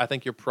 saves. I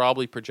think you're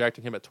probably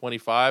projecting him at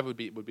 25 would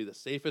be the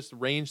safest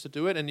range to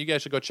do it. And you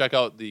guys should go check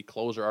out the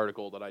closer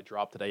article that I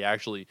dropped today.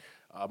 Actually,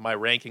 my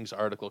rankings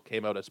article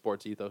came out at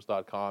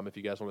sportsethos.com. If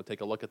you guys want to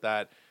take a look at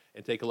that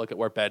and take a look at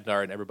where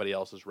Bednar and everybody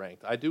else is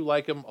ranked. I do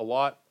like him a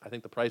lot. I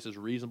think the price is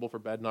reasonable for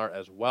Bednar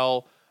as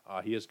well.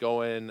 He is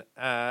going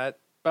at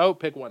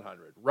about pick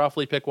 100,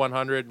 roughly pick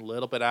 100, a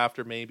little bit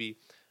after maybe.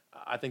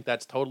 I think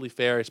that's totally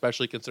fair,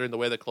 especially considering the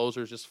way the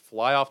closers just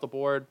fly off the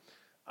board.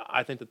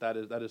 I think that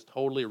is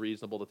totally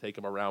reasonable to take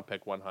him around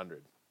pick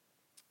 100.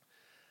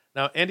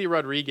 Now, Andy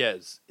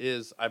Rodriguez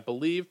is, I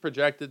believe,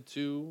 projected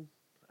to,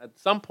 at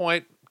some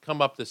point,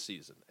 come up this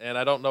season. And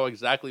I don't know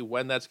exactly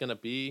when that's going to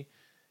be.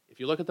 If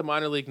you look at the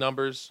minor league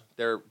numbers,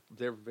 they're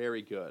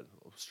very good.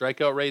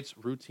 Strikeout rates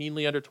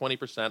routinely under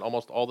 20%,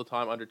 almost all the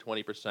time under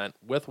 20%,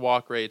 with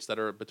walk rates that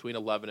are between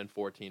 11 and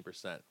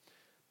 14%.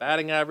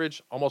 Batting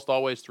average, almost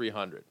always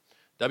 300.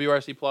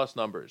 WRC plus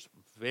numbers,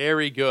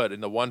 very good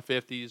in the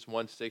 150s,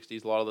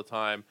 160s a lot of the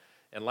time.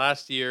 And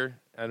last year,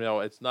 I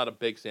know it's not a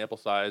big sample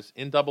size,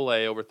 in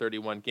AA over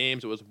 31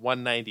 games, it was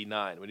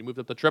 199. When he moved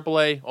up to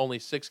AAA, only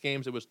 6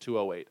 games, it was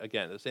 208.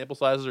 Again, the sample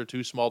sizes are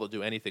too small to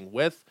do anything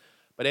with,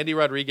 but Andy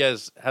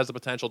Rodriguez has the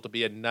potential to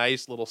be a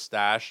nice little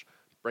stash.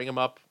 Bring him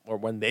up, or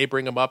when they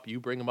bring him up, you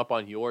bring him up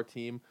on your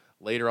team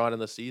later on in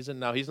the season.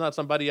 Now, he's not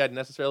somebody I'd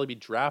necessarily be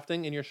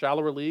drafting in your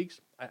shallower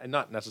leagues.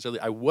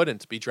 I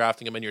wouldn't be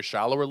drafting him in your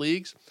shallower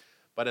leagues.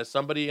 But as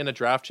somebody in a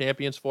draft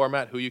champions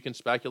format who you can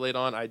speculate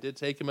on, I did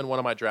take him in one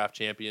of my draft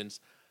champions.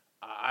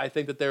 I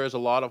think that there is a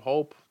lot of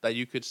hope that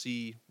you could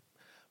see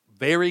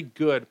very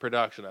good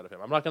production out of him.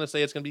 I'm not going to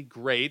say it's going to be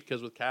great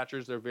because with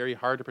catchers, they're very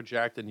hard to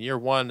project in year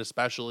one,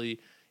 especially.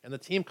 And the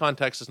team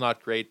context is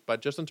not great.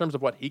 But just in terms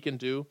of what he can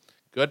do,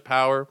 good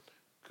power,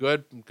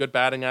 good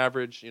batting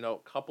average, a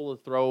couple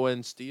of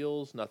throw-in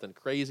steals, nothing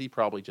crazy,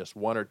 probably just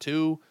 1 or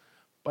 2.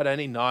 But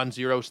any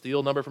non-zero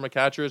steal number from a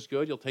catcher is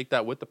good. You'll take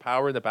that with the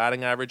power and the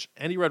batting average.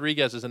 Andy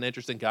Rodriguez is an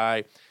interesting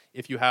guy.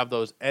 If you have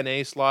those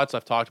NA slots,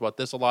 I've talked about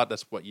this a lot.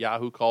 That's what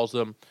Yahoo calls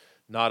them.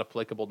 Not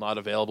applicable, not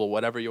available,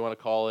 whatever you want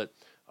to call it.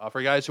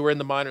 For guys who are in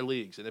the minor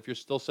leagues. And if you're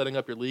still setting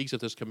up your leagues, if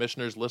there's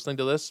commissioners listening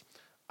to this,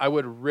 I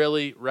would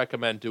really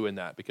recommend doing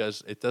that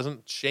because it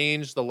doesn't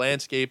change the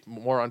landscape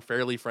more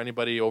unfairly for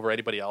anybody over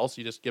anybody else.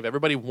 You just give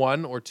everybody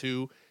 1 or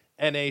 2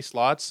 NA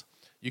slots.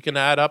 You can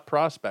add up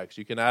prospects.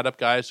 You can add up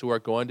guys who are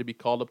going to be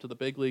called up to the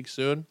big league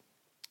soon.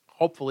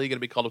 Hopefully going to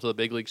be called up to the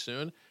big league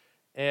soon.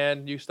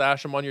 And you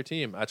stash them on your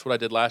team. That's what I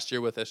did last year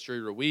with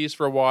Esteury Ruiz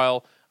for a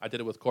while. I did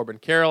it with Corbin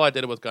Carroll. I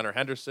did it with Gunnar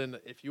Henderson.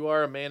 If you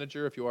are a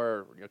manager, if you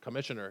are a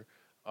commissioner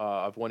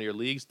of one of your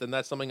leagues, then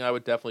that's something I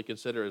would definitely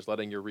consider is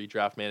letting your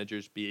redraft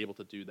managers be able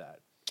to do that.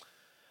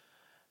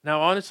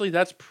 Now, honestly,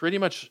 that's pretty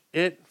much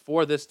it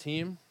for this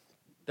team.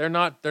 They're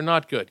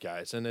not good,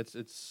 guys. And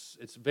it's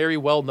very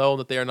well known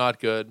that they are not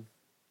good.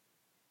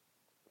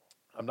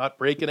 I'm not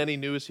breaking any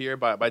news here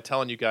by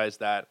telling you guys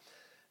that.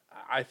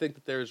 I think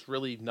that there's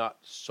really not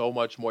so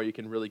much more you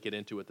can really get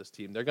into with this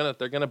team. They're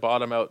gonna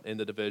bottom out in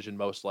the division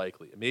most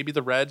likely. Maybe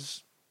the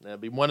Reds, it'll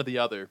be one or the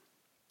other,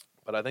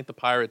 but I think the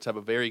Pirates have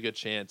a very good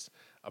chance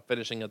of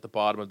finishing at the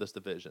bottom of this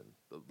division.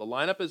 The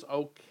lineup is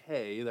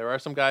okay. There are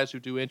some guys who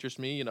do interest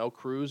me.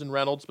 Cruz and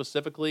Reynolds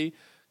specifically,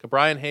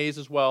 Brian Hayes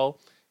as well,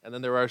 and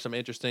then there are some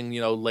interesting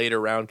later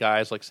round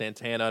guys like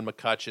Santana and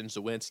McCutchen,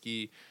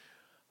 Zawinski.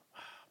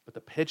 But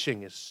the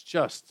pitching is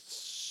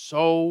just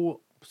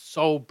so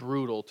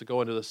brutal to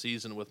go into the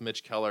season with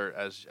Mitch Keller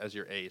as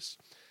your ace.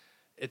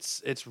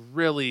 It's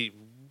really,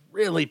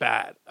 really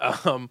bad.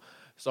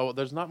 So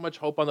there's not much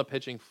hope on the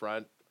pitching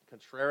front.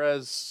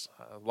 Contreras,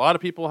 a lot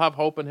of people have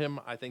hope in him.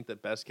 I think the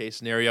best case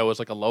scenario is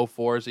like a low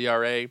 4s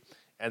ERA,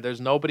 and there's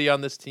nobody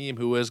on this team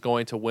who is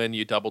going to win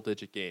you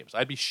double-digit games.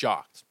 I'd be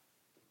shocked.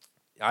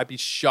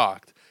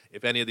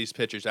 If any of these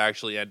pitchers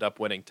actually end up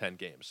winning 10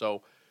 games.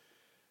 So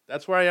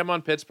that's where I am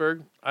on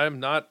Pittsburgh. I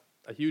am not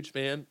a huge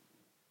fan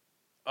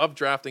of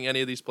drafting any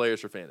of these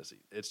players for fantasy.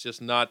 It's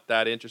just not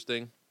that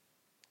interesting.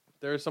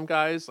 There are some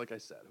guys, like I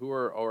said, who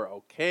are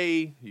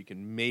okay. You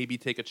can maybe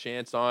take a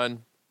chance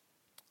on.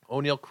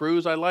 O'Neill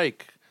Cruz, I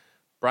like.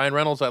 Brian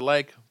Reynolds, I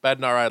like.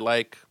 Bednar, I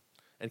like.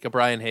 And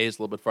Brian Hayes,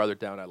 a little bit farther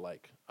down, I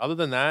like. Other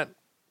than that,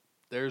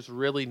 there's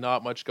really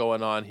not much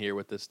going on here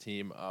with this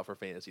team for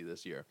fantasy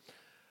this year.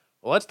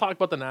 Well, let's talk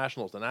about the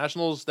Nationals. The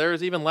Nationals,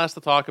 there's even less to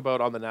talk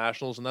about on the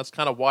Nationals, and that's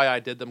kind of why I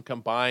did them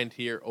combined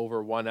here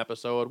over one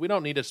episode. We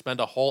don't need to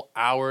spend a whole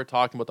hour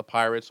talking about the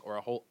Pirates or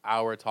a whole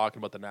hour talking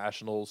about the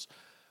Nationals.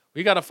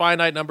 We got a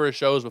finite number of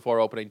shows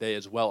before opening day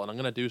as well, and I'm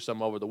going to do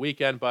some over the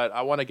weekend, but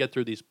I want to get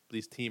through these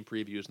team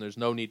previews, and there's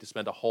no need to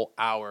spend a whole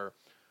hour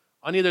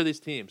on either of these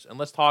teams. And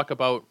let's talk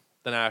about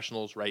the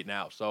Nationals right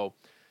now. So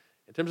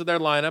in terms of their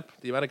lineup,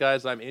 the amount of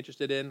guys I'm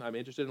interested in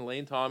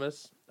Lane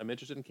Thomas. I'm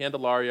interested in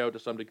Candelario to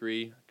some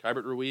degree.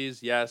 Keibert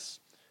Ruiz, yes.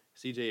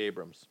 C.J.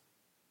 Abrams.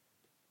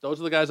 Those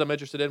are the guys I'm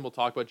interested in. We'll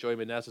talk about Joey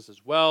Meneses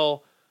as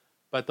well,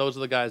 but those are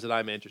the guys that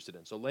I'm interested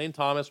in. So Lane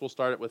Thomas, we'll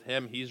start it with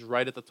him. He's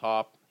right at the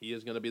top. He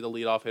is going to be the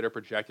leadoff hitter,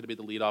 projected to be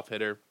the leadoff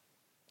hitter.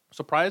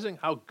 Surprising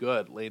how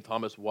good Lane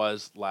Thomas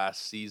was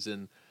last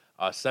season.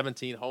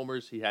 17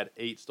 homers. He had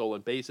 8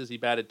 stolen bases. He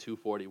batted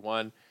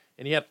 .241.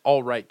 And he had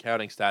all right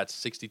counting stats,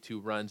 62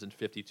 runs and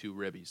 52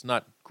 ribbies.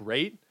 Not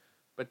great,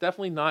 but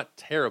definitely not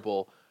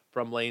terrible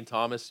from Lane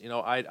Thomas.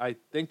 I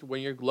think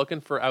when you're looking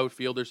for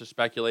outfielders to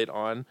speculate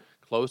on,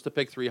 close to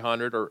pick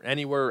 300 or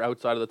anywhere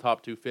outside of the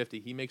top 250,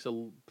 he makes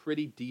a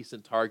pretty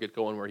decent target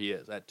going where he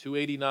is. At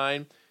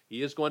 289,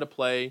 he is going to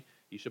play.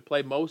 He should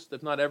play most,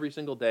 if not every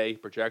single day.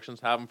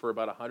 Projections have him for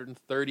about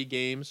 130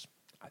 games.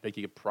 I think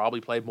he could probably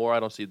play more. I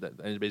don't see that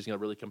anybody's going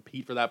to really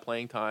compete for that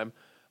playing time.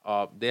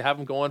 They have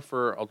him going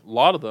for a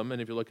lot of them,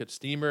 and if you look at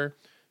Steamer,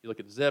 you look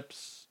at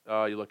Zips,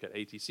 you look at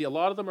ATC, a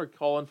lot of them are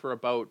calling for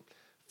about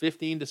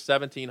 15 to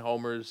 17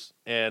 homers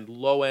and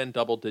low-end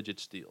double-digit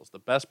steals. The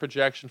best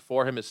projection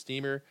for him is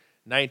Steamer,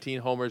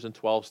 19 homers and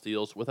 12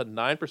 steals with a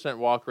 9%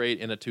 walk rate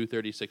and a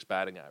 .236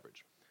 batting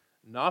average.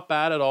 Not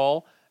bad at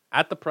all.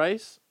 At the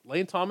price,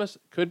 Lane Thomas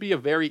could be a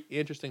very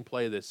interesting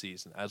play this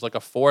season as like a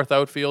fourth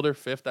outfielder,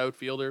 fifth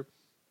outfielder.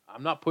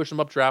 I'm not pushing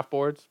him up draft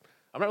boards.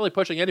 I'm not really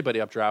pushing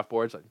anybody up draft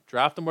boards.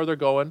 Draft them where they're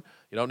going.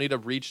 You don't need to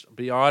reach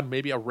beyond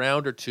maybe a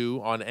round or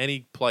two on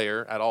any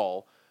player at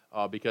all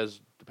because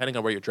depending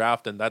on where you're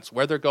drafting, that's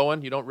where they're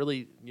going. You don't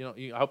really,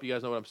 I hope you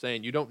guys know what I'm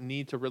saying. You don't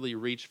need to really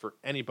reach for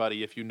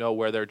anybody if you know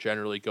where they're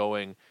generally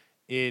going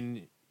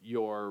in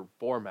your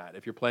format.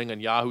 If you're playing on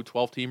Yahoo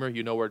 12-teamer,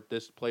 you know where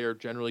this player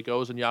generally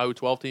goes in Yahoo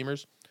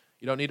 12-teamers.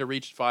 You don't need to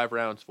reach 5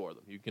 rounds for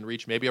them. You can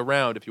reach maybe a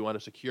round if you want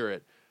to secure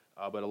it.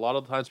 But a lot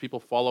of the times people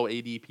follow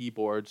ADP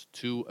boards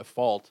to a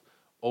fault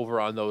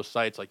over on those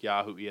sites like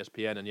Yahoo,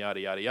 ESPN, and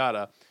yada, yada,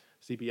 yada,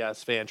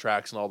 CBS,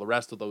 Fantrax, and all the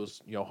rest of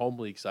those home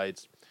league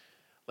sites.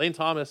 Lane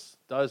Thomas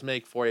does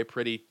make for a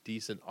pretty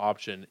decent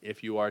option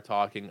if you are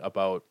talking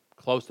about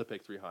close to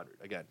pick 300.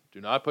 Again,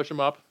 do not push him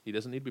up. He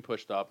doesn't need to be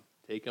pushed up.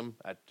 Take him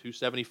at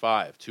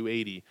 275,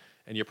 280,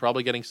 and you're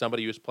probably getting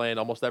somebody who's playing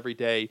almost every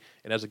day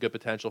and has a good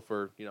potential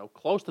for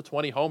close to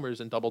 20 homers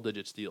and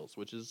double-digit steals,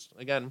 which is,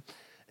 again,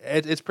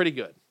 it's pretty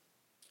good.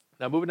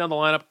 Now, moving down the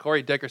lineup,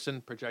 Corey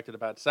Dickerson projected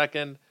about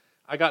second.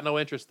 I got no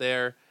interest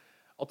there.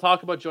 I'll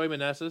talk about Joey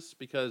Meneses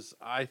because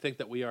I think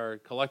that we are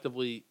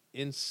collectively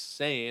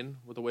insane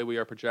with the way we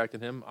are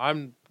projecting him.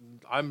 I'm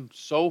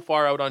so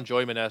far out on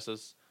Joey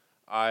Meneses.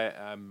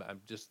 I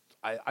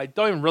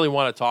don't even really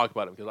want to talk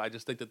about him because I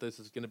just think that this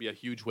is going to be a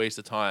huge waste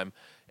of time.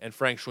 And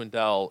Frank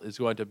Schwindel is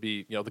going to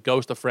be, the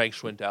ghost of Frank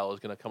Schwindel is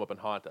going to come up and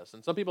haunt us.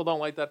 And some people don't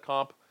like that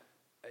comp.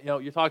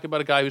 You're talking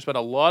about a guy who spent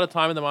a lot of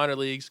time in the minor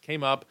leagues,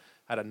 came up,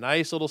 had a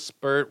nice little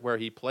spurt where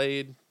he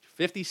played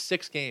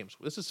 56 games.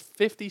 This is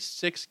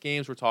 56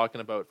 games we're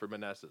talking about for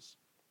Meneses.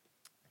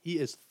 He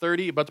is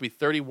about to be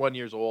 31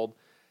 years old.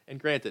 And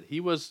granted, he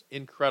was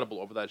incredible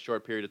over that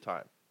short period of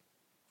time.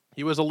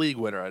 He was a league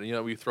winner.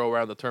 We throw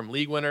around the term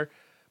league winner,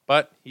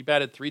 but he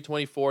batted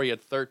 .324. He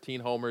had 13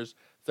 homers,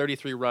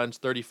 33 runs,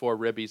 34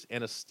 ribbies,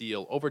 and a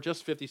steal over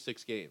just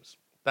 56 games.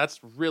 That's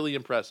really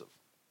impressive.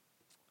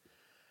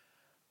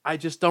 I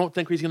just don't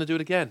think he's going to do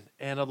it again.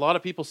 And a lot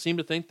of people seem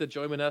to think that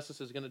Joey Meneses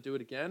is going to do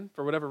it again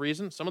for whatever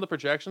reason. Some of the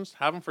projections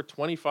have him for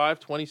 25,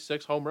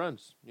 26 home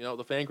runs.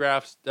 The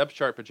Fangraphs depth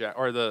chart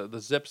or the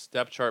Zips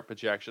depth chart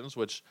projections,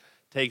 which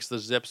takes the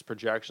Zips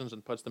projections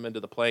and puts them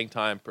into the playing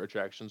time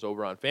projections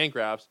over on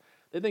Fangraphs.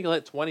 They think he'll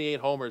hit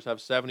 28 homers,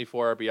 have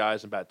 74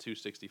 RBIs, and bat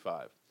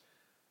 .265.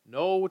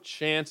 No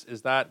chance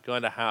is that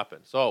going to happen.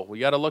 So we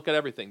got to look at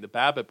everything. The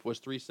BABIP was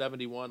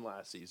 .371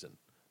 last season.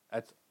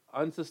 That's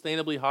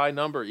unsustainably high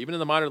number. Even in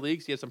the minor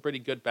leagues, he has some pretty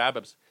good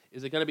BABIPs.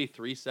 Is it going to be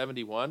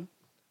 .371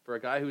 for a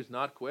guy who's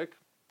not quick?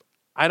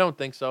 I don't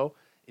think so.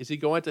 Is he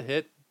going to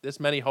hit this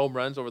many home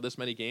runs over this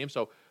many games?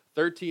 So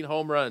 13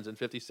 home runs in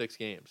 56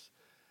 games.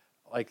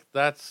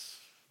 Let's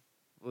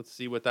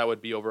see what that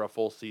would be over a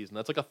full season.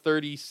 That's like a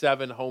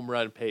 37 home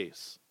run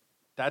pace.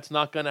 That's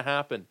not going to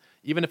happen.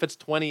 Even if it's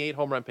 28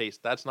 home run pace,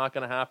 that's not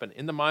going to happen.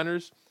 In the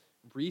minors,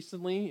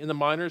 recently,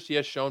 he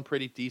has shown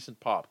pretty decent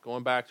pop,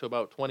 going back to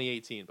about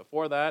 2018.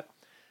 Before that,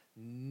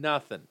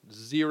 nothing.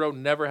 Zero.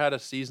 Never had a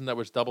season that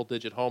was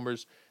double-digit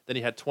homers. Then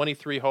he had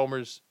 23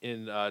 homers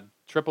in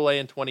AAA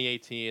in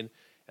 2018,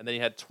 and then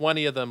he had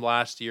 20 of them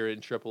last year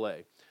in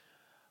AAA.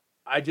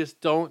 I just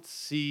don't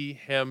see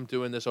him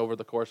doing this over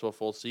the course of a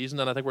full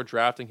season, and I think we're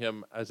drafting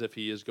him as if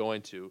he is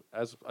going to,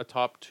 as a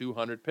top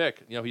 200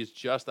 pick. He's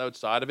just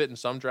outside of it in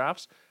some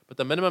drafts, but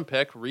the minimum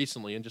pick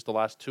recently in just the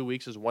last 2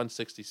 weeks is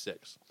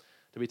 166.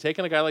 To be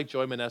taking a guy like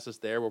Joey Meneses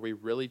there where we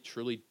really,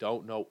 truly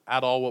don't know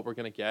at all what we're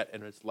going to get,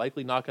 and it's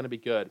likely not going to be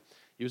good.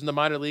 He was in the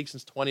minor league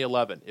since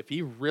 2011. If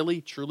he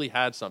really, truly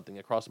had something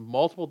across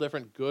multiple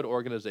different good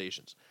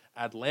organizations,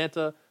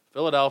 Atlanta,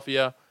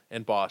 Philadelphia,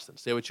 and Boston.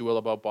 Say what you will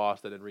about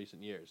Boston in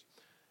recent years.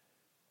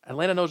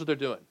 Atlanta knows what they're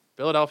doing.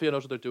 Philadelphia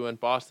knows what they're doing.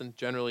 Boston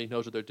generally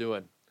knows what they're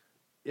doing.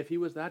 If he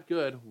was that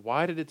good,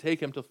 why did it take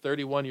him to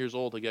 31 years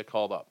old to get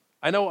called up?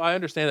 I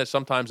understand that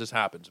sometimes this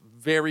happens,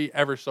 very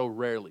ever so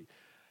rarely.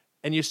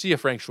 And you see a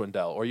Frank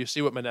Schwindel, or you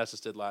see what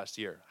Meneses did last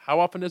year. How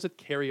often does it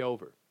carry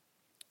over?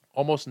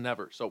 Almost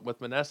never. So with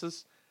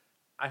Meneses,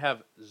 I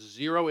have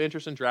zero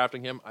interest in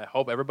drafting him. I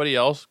hope everybody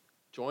else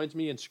joins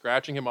me in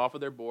scratching him off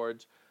of their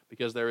boards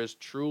because there is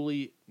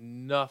truly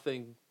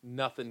nothing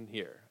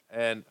here.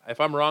 And if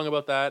I'm wrong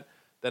about that,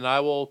 then I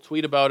will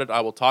tweet about it.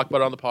 I will talk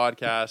about it on the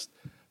podcast.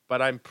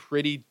 But I'm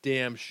pretty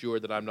damn sure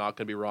that I'm not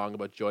going to be wrong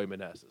about Joey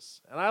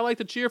Meneses. And I like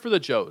to cheer for the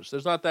Joes.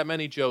 There's not that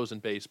many Joes in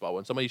baseball.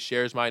 When somebody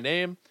shares my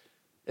name,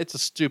 it's a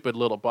stupid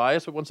little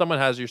bias. But when someone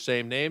has your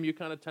same name, you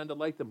kind of tend to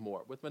like them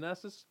more. With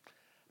Meneses,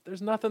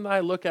 there's nothing that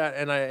I look at,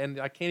 and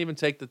I can't even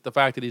take the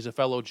fact that he's a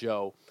fellow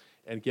Joe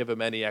and give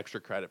him any extra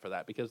credit for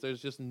that, because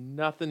there's just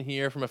nothing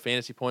here from a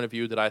fantasy point of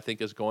view that I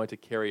think is going to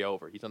carry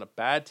over. He's on a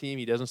bad team.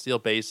 He doesn't steal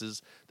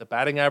bases. The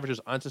batting average is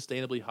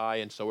unsustainably high,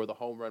 and so are the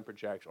home run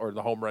projection or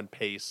the home run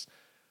pace.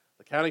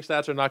 The counting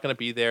stats are not going to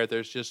be there.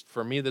 There's just,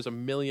 for me, there's a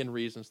million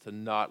reasons to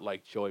not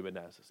like Joey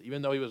Meneses.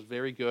 Even though he was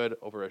very good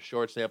over a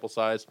short sample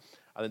size,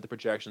 I think the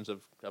projections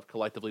have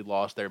collectively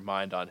lost their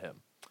mind on him.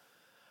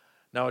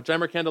 Now,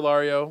 Jeimer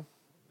Candelario,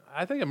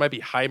 I think it might be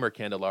Jeimer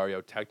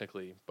Candelario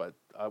technically, but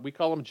we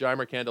call him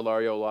Jeimer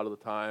Candelario a lot of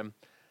the time.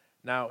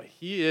 Now,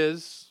 he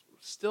is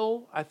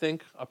still, I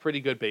think, a pretty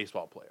good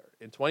baseball player.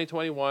 In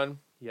 2021,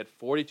 he had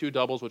 42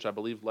 doubles, which I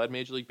believe led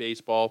Major League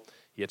Baseball.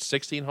 He had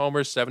 16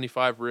 homers,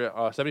 75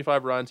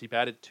 runs. He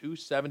batted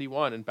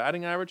 .271. And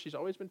batting average, he's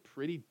always been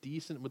pretty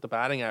decent with the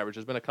batting average.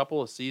 There's been a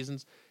couple of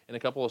seasons and a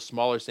couple of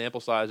smaller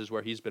sample sizes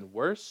where he's been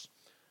worse.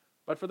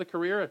 But for the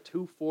career, a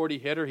 .240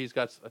 hitter. He's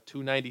got a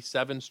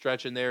 .297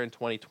 stretch in there in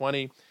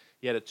 2020.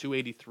 He had a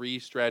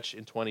 .283 stretch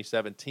in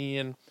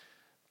 2017,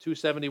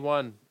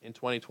 .271 in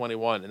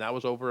 2021. And that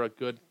was over a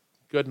good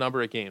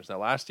number of games. Now,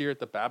 last year,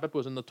 the BABIP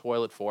was in the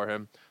toilet for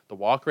him. The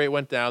walk rate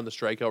went down. The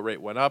strikeout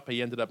rate went up.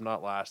 He ended up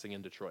not lasting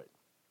in Detroit.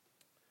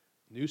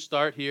 New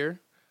start here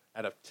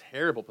at a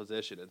terrible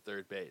position at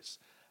third base.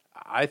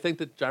 I think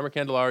that Jeimer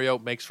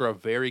Candelario makes for a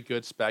very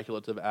good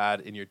speculative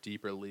ad in your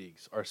deeper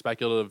leagues, or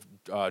speculative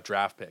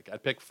draft pick.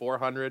 I'd pick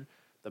 400.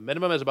 The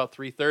minimum is about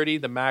 330.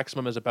 The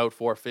maximum is about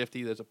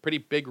 450. There's a pretty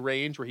big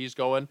range where he's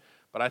going.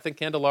 But I think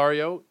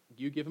Candelario,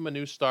 you give him a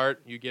new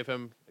start. You give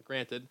him,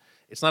 granted,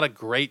 it's not a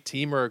great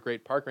team or a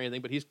great park or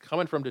anything, but he's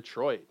coming from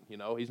Detroit. You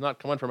know, he's not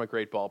coming from a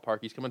great ballpark.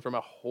 He's coming from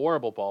a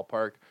horrible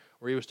ballpark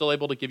where he was still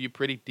able to give you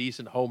pretty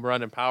decent home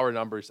run and power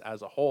numbers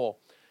as a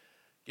whole.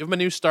 Give him a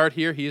new start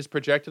here. He is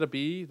projected to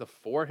be the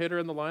 4 hitter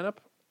in the lineup.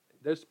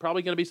 There's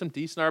probably going to be some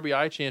decent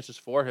RBI chances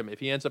for him.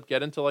 If he ends up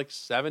getting to like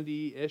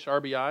 70-ish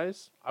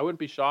RBIs, I wouldn't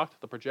be shocked.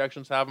 The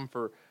projections have him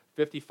for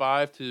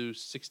 55 to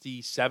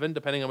 67,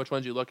 depending on which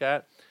ones you look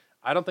at.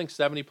 I don't think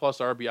 70-plus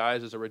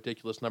RBIs is a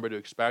ridiculous number to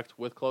expect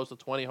with close to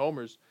 20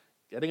 homers.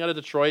 Getting out of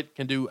Detroit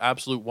can do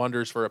absolute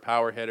wonders for a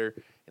power hitter,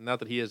 and not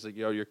that he is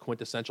your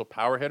quintessential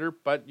power hitter,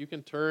 but you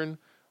can turn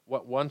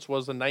what once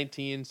was a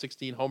 19,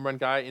 16 home run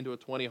guy into a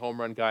 20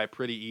 home run guy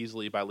pretty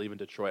easily by leaving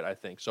Detroit, I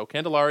think. So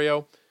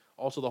Candelario,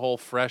 also the whole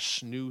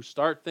fresh new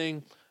start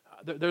thing,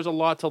 there's a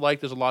lot to like.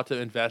 There's a lot to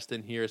invest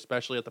in here,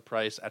 especially at the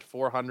price at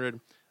 400.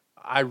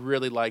 I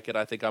really like it.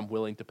 I think I'm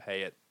willing to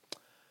pay it.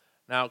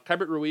 Now,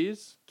 Keibert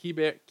Ruiz,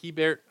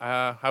 Keibert,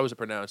 how is it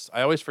pronounced?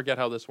 I always forget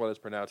how this one is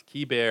pronounced.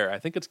 Keibert, I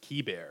think it's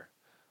Keibert.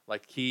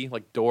 Like key,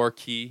 like door,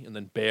 key, and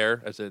then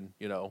bear, as in,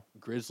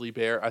 grizzly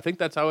bear. I think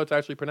that's how it's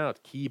actually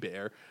pronounced,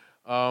 Keibert.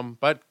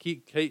 But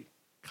Keibert,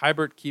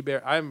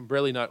 Keibert, I'm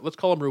really not, let's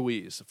call him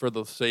Ruiz for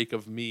the sake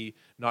of me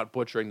not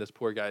butchering this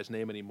poor guy's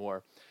name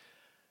anymore.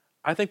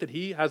 I think that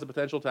he has the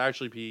potential to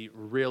actually be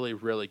really,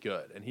 really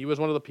good. And he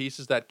was one of the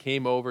pieces that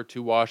came over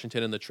to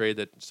Washington in the trade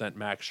that sent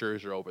Max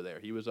Scherzer over there.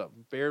 He was a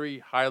very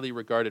highly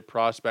regarded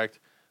prospect,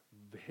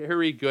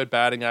 very good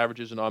batting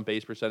averages and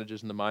on-base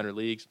percentages in the minor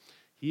leagues.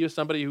 He is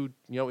somebody who,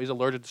 is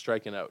allergic to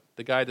striking out.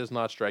 The guy does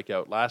not strike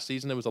out. Last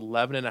season, it was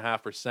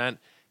 11.5%.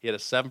 He had a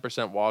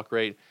 7% walk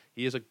rate.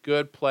 He is a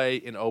good play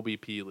in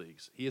OBP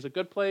leagues. He is a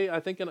good play, I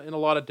think, in a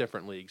lot of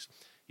different leagues.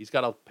 He's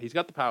got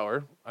the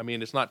power. I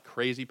mean, it's not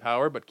crazy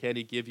power, but can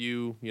he give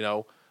you,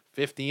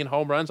 15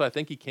 home runs? I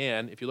think he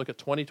can. If you look at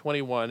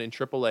 2021 in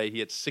AAA, he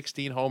had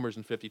 16 homers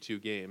in 52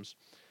 games.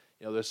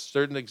 There's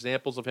certain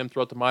examples of him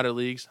throughout the minor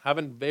leagues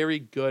having very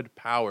good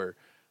power.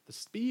 The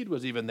speed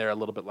was even there a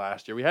little bit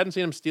last year. We hadn't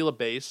seen him steal a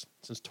base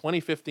since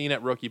 2015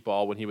 at rookie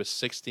ball when he was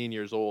 16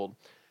 years old.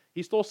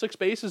 He stole 6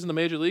 bases in the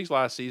major leagues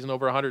last season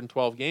over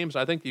 112 games.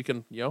 I think you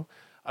can,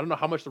 I don't know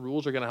how much the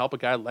rules are going to help a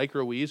guy like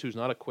Ruiz, who's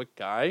not a quick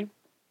guy,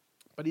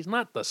 but he's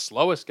not the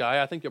slowest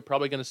guy. I think you're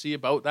probably going to see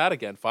about that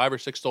again, 5 or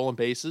 6 stolen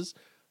bases.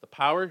 The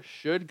power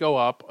should go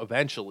up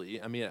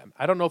eventually. I mean,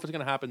 I don't know if it's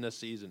going to happen this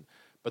season,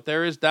 but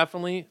there is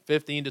definitely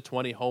 15 to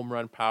 20 home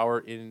run power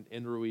in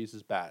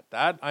Ruiz's bat.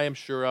 That I am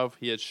sure of.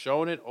 He has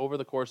shown it over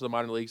the course of the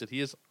minor leagues that he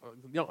is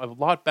a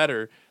lot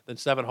better than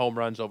 7 home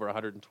runs over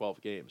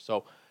 112 games.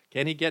 So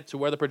can he get to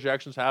where the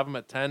projections have him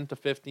at 10 to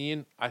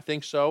 15? I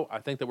think so. I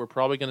think that we're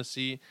probably going to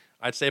see,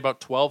 I'd say, about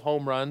 12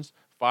 home runs,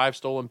 5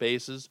 stolen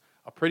bases,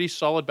 a pretty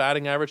solid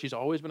batting average. He's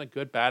always been a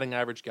good batting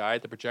average guy.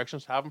 The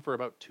projections have him for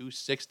about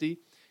 260.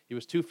 He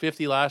was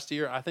 250 last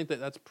year. I think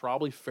that's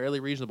probably fairly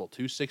reasonable,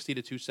 260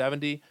 to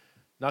 270.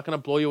 Not going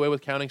to blow you away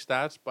with counting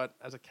stats, but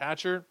as a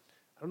catcher,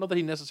 I don't know that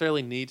he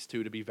necessarily needs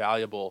to be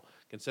valuable,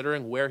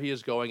 considering where he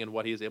is going and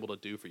what he is able to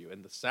do for you.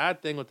 And the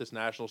sad thing with this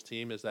Nationals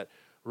team is that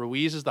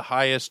Ruiz is the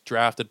highest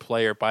drafted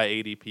player by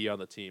ADP on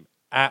the team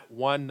at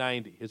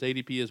 190. His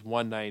ADP is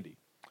 190.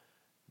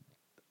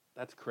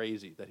 That's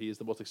crazy that he is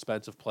the most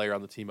expensive player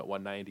on the team at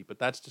 190, but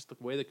that's just the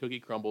way the cookie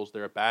crumbles.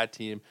 They're a bad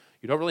team.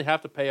 You don't really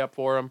have to pay up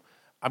for him.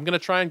 I'm going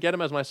to try and get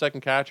him as my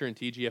second catcher in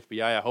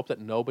TGFBI. I hope that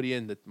nobody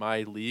in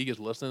my league is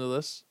listening to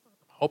this.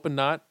 Hoping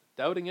not.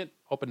 Doubting it.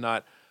 Hoping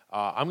not.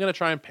 I'm going to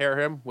try and pair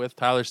him with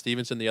Tyler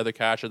Stevenson, the other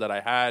catcher that I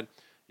had.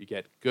 You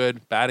get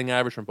good batting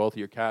average from both of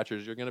your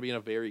catchers. You're going to be in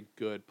a very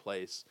good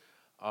place.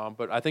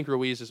 But I think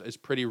Ruiz is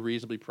pretty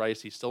reasonably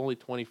priced. He's still only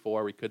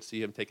 24. We could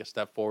see him take a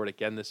step forward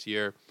again this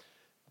year.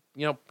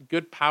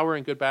 Good power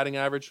and good batting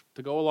average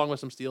to go along with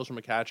some steals from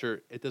a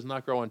catcher. It does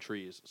not grow on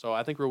trees. So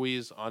I think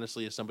Ruiz,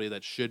 honestly, is somebody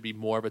that should be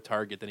more of a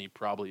target than he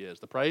probably is.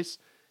 The price,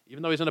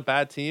 even though he's in a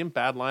bad team,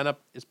 bad lineup,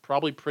 is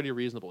probably pretty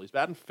reasonable. He's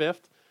batting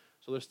fifth,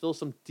 so there's still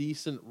some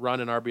decent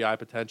run and RBI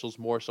potentials,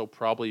 more so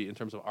probably in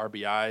terms of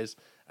RBIs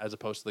as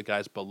opposed to the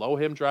guys below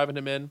him driving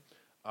him in.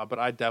 But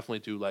I definitely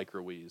do like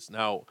Ruiz.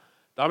 Now,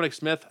 Dominic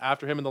Smith,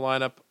 after him in the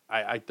lineup,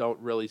 I don't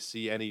really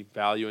see any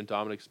value in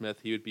Dominic Smith.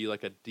 He would be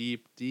like a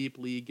deep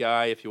league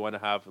guy if you want to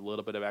have a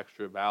little bit of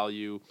extra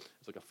value.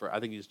 It's like I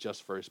think he's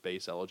just first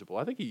base eligible.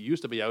 I think he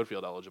used to be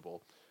outfield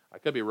eligible. I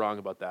could be wrong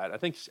about that. I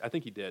think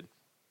he did.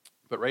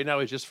 But right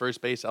now he's just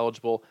first base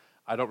eligible.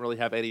 I don't really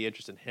have any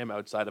interest in him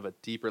outside of a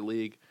deeper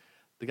league.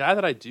 The guy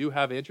that I do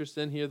have interest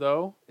in here,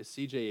 though, is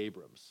C.J.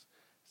 Abrams.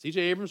 C.J.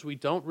 Abrams, we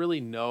don't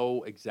really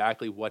know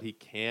exactly what he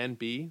can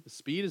be. The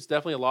speed is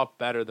definitely a lot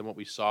better than what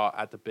we saw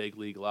at the big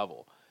league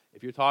level.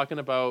 If you're talking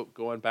about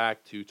going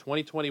back to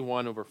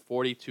 2021 over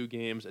 42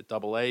 games at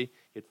AA, he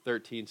had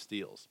 13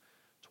 steals.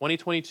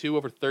 2022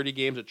 over 30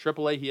 games at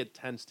AAA, he had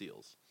 10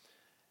 steals.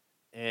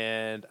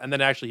 And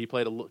then actually he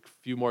played a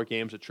few more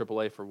games at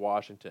AAA for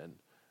Washington.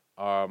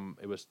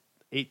 It was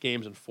 8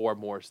 games and 4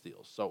 more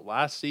steals. So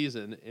last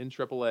season in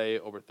AAA,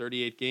 over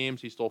 38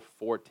 games, he stole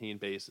 14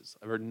 bases.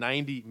 Over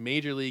 90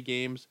 major league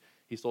games,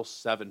 he stole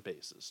 7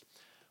 bases.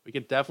 We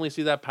can definitely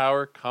see that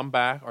power come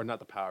back, or not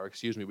the power,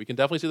 excuse me. We can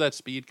definitely see that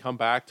speed come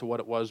back to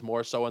what it was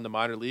more so in the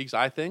minor leagues,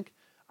 I think.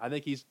 I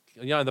think he's,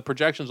 and the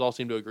projections all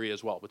seem to agree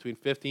as well. Between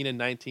 15 and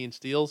 19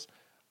 steals,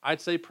 I'd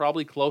say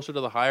probably closer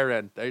to the higher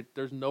end.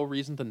 There's no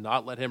reason to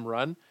not let him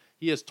run.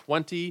 He is just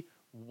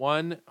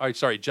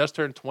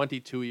turned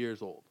 22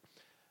 years old.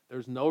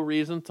 There's no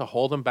reason to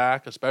hold him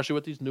back, especially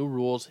with these new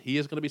rules. He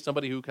is going to be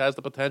somebody who has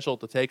the potential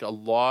to take a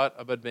lot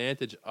of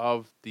advantage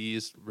of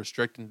these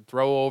restricted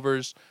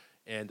throwovers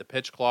and the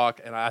pitch clock.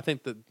 And I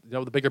think that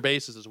the bigger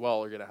bases as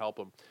well are going to help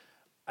him.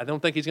 I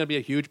don't think he's going to be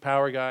a huge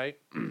power guy.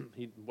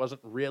 He wasn't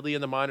really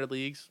in the minor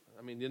leagues.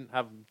 I mean, he didn't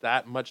have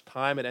that much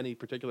time at any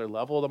particular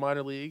level of the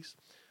minor leagues.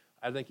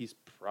 I think he's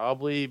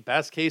probably,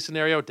 best case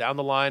scenario, down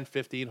the line,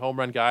 15 home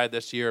run guy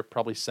this year,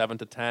 probably 7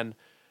 to 10.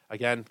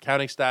 Again,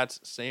 counting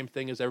stats, same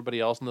thing as everybody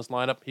else in this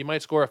lineup. He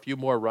might score a few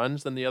more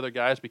runs than the other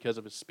guys because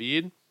of his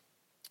speed,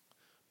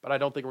 but I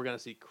don't think we're going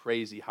to see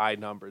crazy high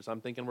numbers.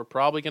 I'm thinking we're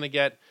probably going to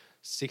get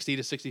 60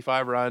 to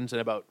 65 runs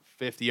and about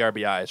 50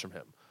 RBIs from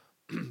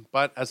him.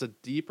 But as a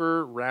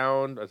deeper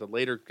round, as a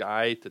later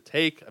guy to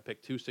take, I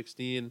picked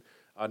 216.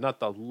 Not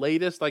the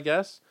latest, I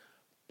guess,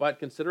 but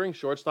considering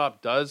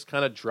shortstop does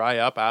kind of dry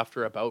up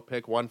after about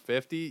pick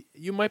 150,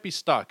 you might be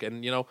stuck.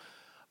 And,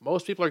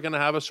 most people are going to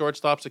have a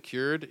shortstop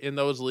secured in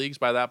those leagues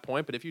by that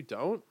point, but if you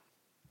don't,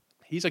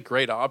 he's a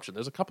great option.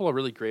 There's a couple of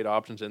really great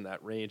options in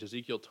that range.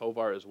 Ezequiel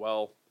Tovar as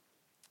well.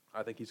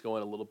 I think he's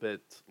going a little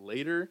bit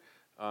later.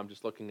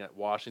 Just looking at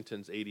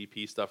Washington's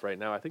ADP stuff right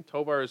now, I think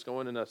Tovar is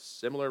going in a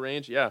similar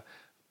range. Yeah,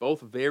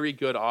 both very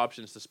good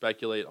options to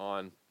speculate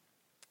on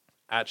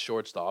at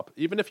shortstop.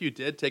 Even if you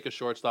did take a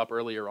shortstop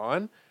earlier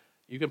on,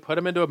 you can put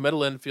him into a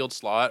middle infield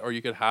slot, or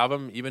you could have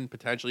him even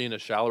potentially in a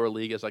shallower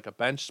league as like a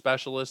bench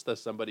specialist, as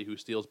somebody who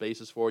steals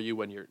bases for you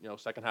when you're,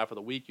 second half of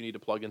the week, you need to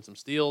plug in some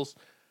steals.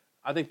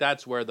 I think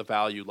that's where the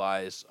value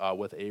lies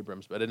with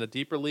Abrams. But in a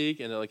deeper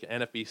league, in like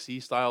an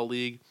NFBC style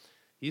league,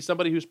 he's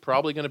somebody who's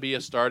probably going to be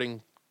a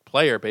starting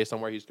player based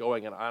on where he's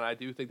going. And I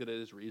do think that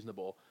it is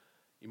reasonable.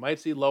 You might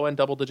see low-end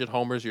double-digit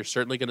homers. You're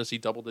certainly going to see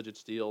double-digit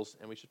steals.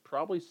 And we should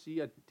probably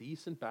see a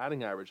decent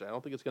batting average. I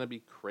don't think it's going to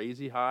be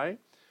crazy high,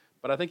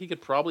 but I think he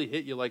could probably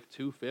hit you like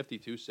 250,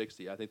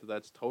 260. I think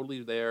that's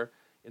totally there.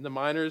 In the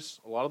minors,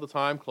 a lot of the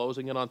time,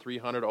 closing in on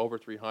 300, over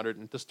 300.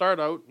 And to start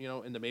out,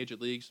 in the major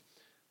leagues,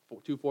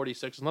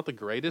 246 is not the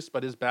greatest,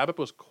 but his BABIP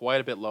was quite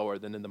a bit lower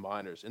than in the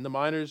minors. In the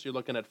minors, you're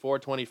looking at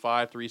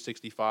 425,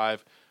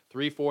 365,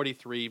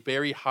 343,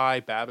 very high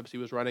BABIPs he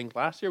was running.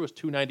 Last year was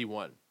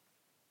 291.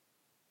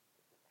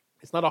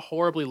 It's not a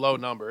horribly low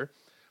number,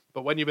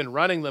 but when you've been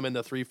running them in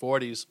the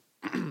 340s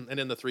and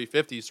in the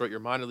 350s throughout your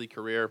minor league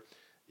career,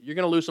 you're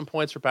going to lose some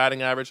points for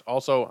batting average.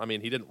 Also, I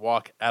mean, he didn't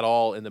walk at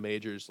all in the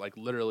majors. Like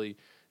literally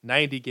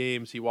 90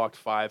 games, he walked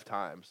 5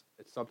 times.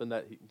 It's something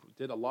that he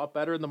did a lot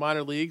better in the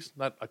minor leagues.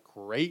 Not a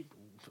great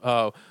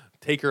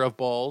taker of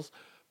balls,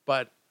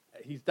 but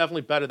he's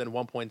definitely better than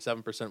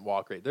 1.7%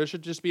 walk rate. There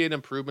should just be an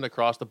improvement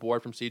across the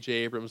board from C.J.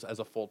 Abrams as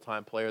a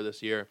full-time player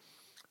this year.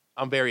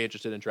 I'm very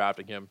interested in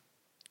drafting him.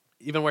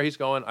 Even where he's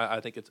going, I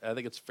think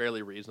it's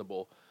fairly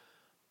reasonable.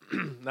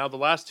 Now, the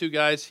last 2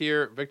 guys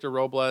here, Victor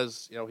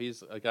Robles,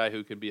 he's a guy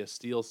who could be a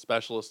steal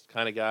specialist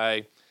kind of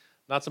guy.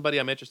 Not somebody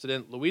I'm interested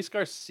in. Luis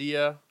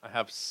Garcia, I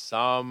have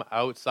some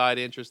outside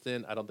interest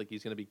in. I don't think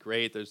he's going to be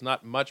great. There's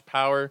not much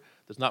power.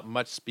 There's not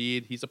much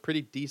speed. He's a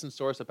pretty decent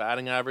source of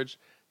batting average.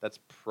 That's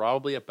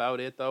probably about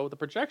it, though. The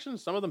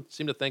projections, some of them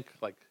seem to think,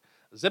 like,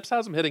 Zips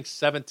has him hitting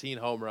 17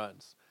 home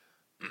runs.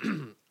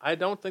 I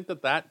don't think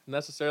that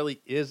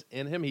necessarily is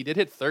in him. He did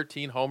hit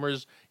 13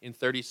 homers in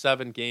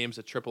 37 games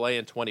at AAA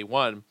in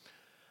 21.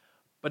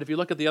 But if you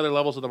look at the other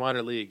levels of the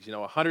minor leagues,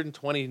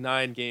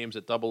 129 games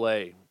at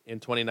AA in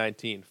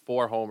 2019,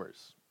 4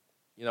 homers.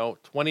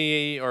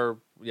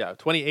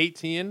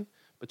 2018,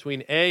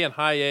 between A and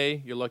high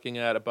A, you're looking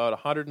at about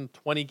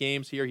 120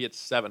 games here. He hit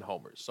 7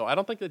 homers. So I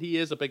don't think that he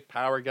is a big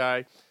power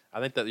guy.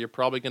 I think that you're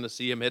probably going to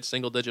see him hit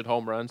single-digit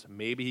home runs.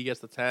 Maybe he gets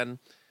to 10.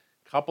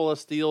 Couple of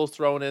steals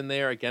thrown in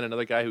there. Again,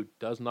 another guy who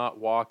does not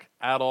walk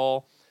at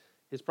all.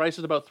 His price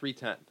is about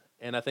 $310.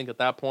 And I think at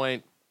that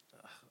point,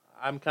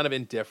 I'm kind of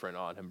indifferent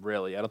on him,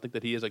 really. I don't think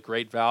that he is a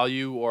great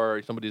value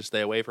or somebody to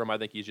stay away from. I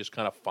think he's just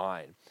kind of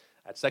fine.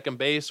 At second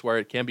base, where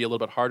it can be a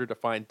little bit harder to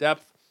find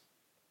depth,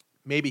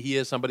 maybe he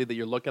is somebody that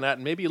you're looking at.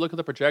 And maybe you look at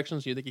the projections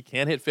and you think he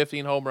can hit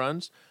 15 home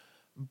runs.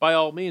 By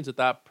all means, at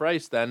that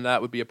price, then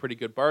that would be a pretty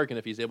good bargain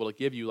if he's able to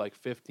give you like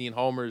 15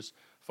 homers,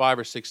 5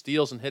 or 6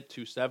 steals, and hit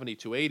 270,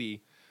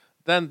 280.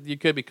 Then you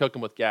could be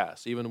cooking with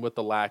gas, even with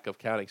the lack of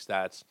counting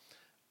stats.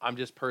 I'm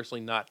just personally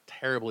not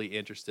terribly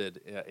interested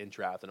in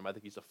drafting him. I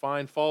think he's a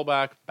fine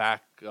fallback,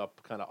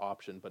 backup kind of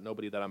option, but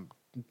nobody that I'm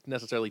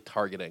necessarily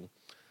targeting.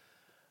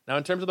 Now,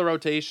 in terms of the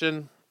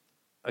rotation,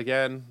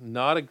 again,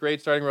 not a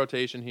great starting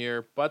rotation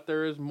here, but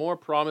there is more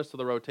promise to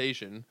the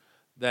rotation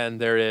than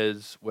there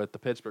is with the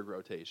Pittsburgh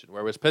rotation.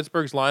 Whereas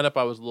Pittsburgh's lineup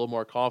I was a little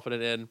more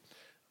confident in,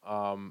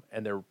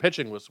 and their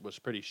pitching was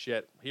pretty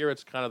shit. Here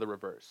it's kind of the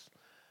reverse.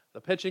 The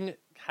pitching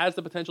has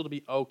the potential to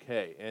be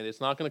okay, and it's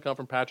not going to come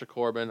from Patrick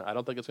Corbin. I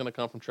don't think it's going to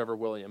come from Trevor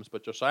Williams,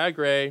 but Josiah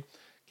Gray,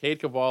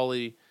 Cade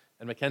Cavalli,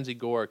 and Mackenzie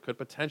Gore could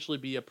potentially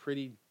be a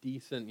pretty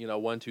decent,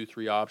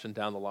 1-2-3 option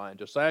down the line.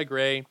 Josiah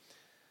Gray,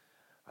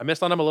 I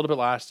missed on him a little bit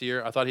last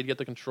year. I thought he'd get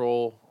the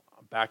control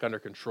back under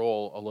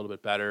control a little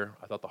bit better.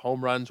 I thought the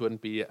home runs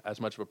wouldn't be as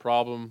much of a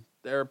problem.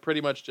 They're pretty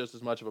much just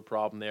as much of a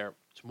problem there.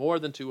 It's more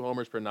than 2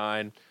 homers per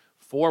 9,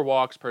 4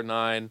 walks per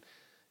 9.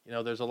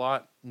 There's a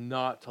lot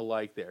not to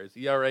like there. His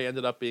ERA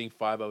ended up being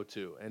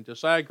 5.02. And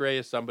Josiah Gray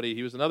is somebody,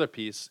 he was another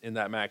piece in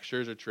that Max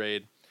Scherzer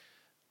trade.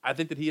 I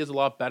think that he is a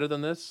lot better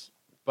than this,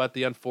 but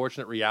the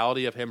unfortunate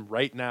reality of him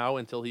right now,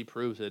 until he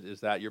proves it,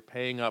 is that you're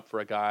paying up for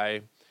a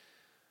guy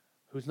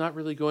who's not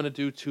really going to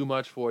do too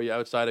much for you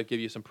outside of give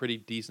you some pretty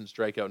decent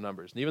strikeout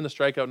numbers. And even the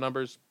strikeout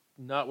numbers,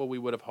 not what we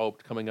would have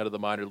hoped coming out of the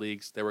minor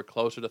leagues. They were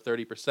closer to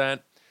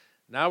 30%.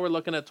 Now we're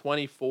looking at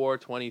 24,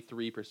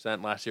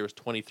 23%. Last year was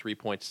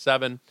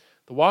 23.7%.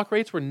 The walk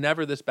rates were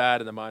never this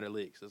bad in the minor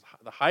leagues.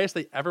 The highest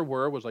they ever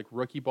were was like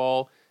rookie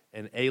ball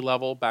and A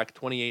level back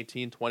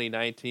 2018,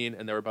 2019,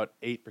 and they were about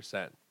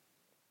 8%.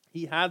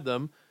 He had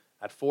them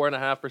at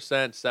 4.5%,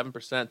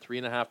 7%,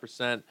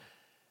 3.5%.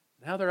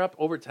 Now they're up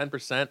over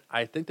 10%.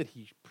 I think that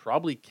he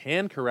probably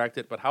can correct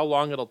it, but how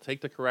long it'll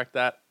take to correct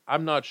that,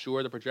 I'm not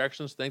sure. The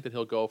projections think that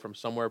he'll go from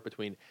somewhere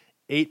between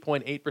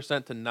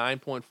 8.8% to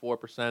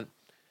 9.4%.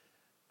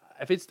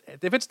 If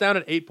it's down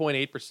at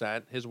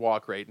 8.8%, his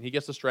walk rate, and he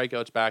gets the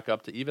strikeouts back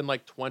up to even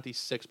like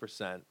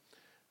 26%,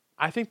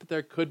 I think that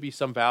there could be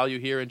some value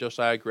here in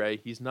Josiah Gray.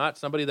 He's not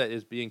somebody that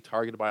is being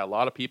targeted by a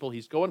lot of people.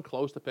 He's going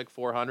close to pick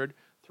 400.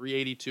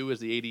 382 is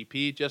the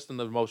ADP just in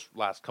the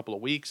last couple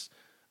of weeks.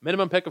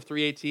 Minimum pick of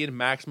 318,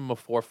 maximum of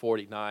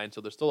 449.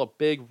 So there's still a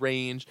big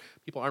range.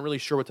 People aren't really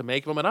sure what to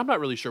make of him, and I'm not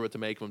really sure what to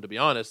make of him, to be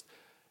honest.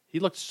 He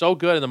looked so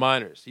good in the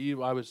minors.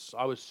 I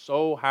was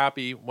so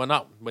happy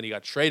not when he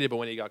got traded, but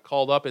when he got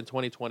called up in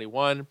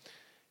 2021,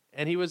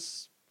 and he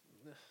was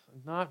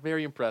not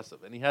very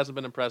impressive. And he hasn't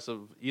been impressive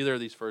either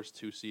of these first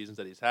 2 seasons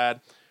that he's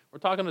had. We're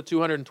talking a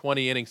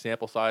 220 inning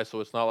sample size,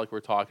 so it's not like we're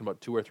talking about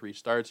 2 or 3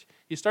 starts.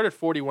 He started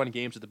 41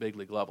 games at the big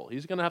league level.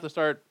 He's going to have to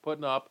start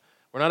putting up.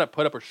 We're not at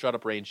put up or shut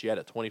up range yet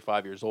at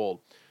 25 years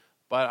old,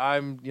 but I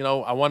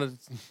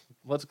want to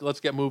let's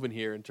get moving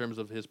here in terms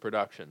of his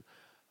production.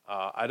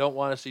 I don't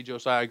want to see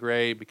Josiah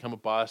Gray become a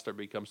bust or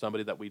become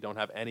somebody that we don't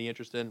have any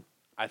interest in.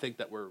 I think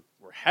that we're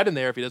heading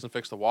there if he doesn't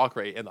fix the walk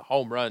rate and the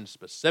home runs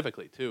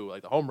specifically too.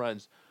 Like the home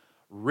runs,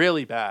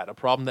 really bad. A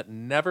problem that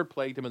never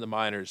plagued him in the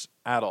minors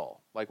at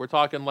all. Like we're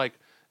talking like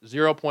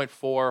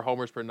 0.4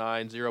 homers per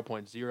 9,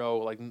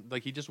 0.0.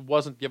 Like he just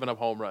wasn't giving up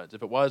home runs.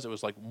 If it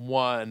was like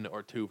 1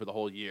 or 2 for the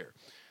whole year.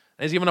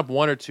 And he's given up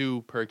 1 or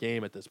 2 per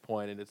game at this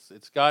point, and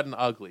it's gotten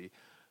ugly.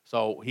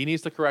 So he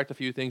needs to correct a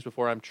few things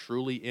before I'm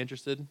truly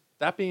interested.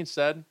 That being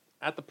said,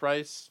 at the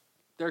price,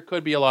 there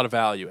could be a lot of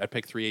value at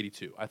pick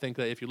 382. I think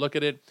that if you look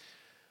at it,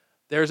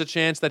 there's a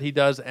chance that he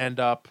does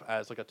end up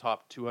as like a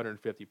top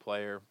 250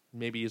 player.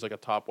 Maybe he's like a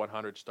top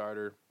 100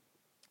 starter.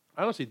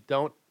 I honestly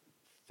don't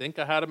think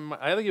I had him.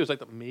 I think he was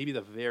like maybe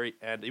the very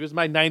end. He was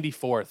my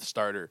 94th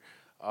starter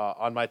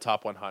on my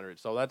top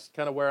 100. So that's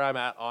kind of where I'm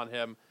at on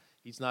him.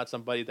 He's not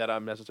somebody that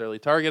I'm necessarily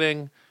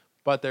targeting,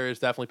 but there is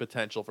definitely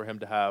potential for him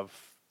to have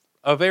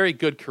a very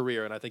good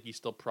career, and I think he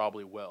still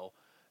probably will.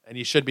 And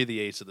he should be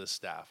the ace of this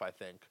staff, I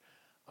think.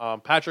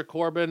 Patrick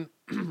Corbin,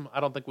 I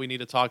don't think we need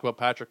to talk about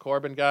Patrick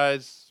Corbin,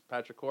 guys.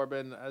 Patrick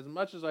Corbin, as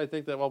much as I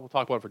think that, well, we'll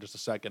talk about it for just a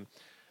second.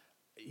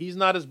 he's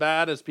not as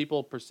bad as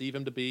people perceive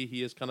him to be.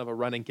 He is kind of a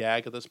running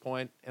gag at this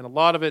point, and a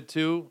lot of it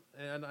too.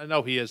 And I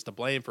know he is to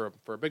blame for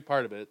a big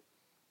part of it.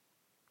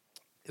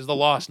 Is the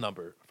loss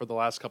number for the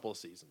last couple of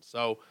seasons.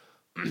 So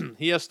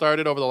he has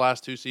started over the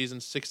last 2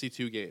 seasons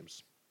 62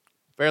 games.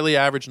 Fairly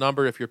average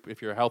number if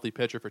you're a healthy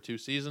pitcher for 2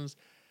 seasons.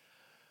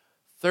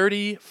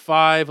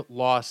 35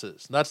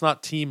 losses. That's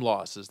not team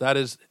losses. That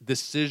is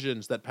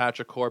decisions that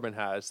Patrick Corbin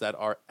has that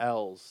are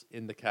L's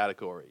in the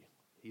category.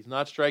 He's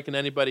not striking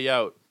anybody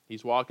out.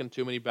 He's walking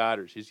too many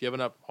batters. He's giving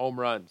up home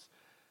runs.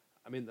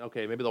 I mean,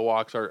 okay, maybe the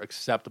walks are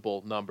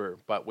acceptable number,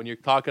 but when you're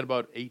talking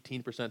about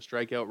 18%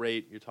 strikeout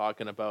rate, you're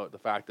talking about the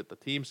fact that the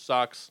team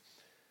sucks.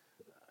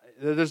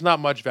 There's not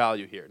much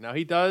value here. Now,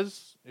 he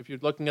does, if you're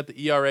looking at the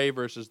ERA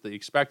versus the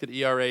expected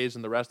ERAs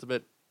and the rest of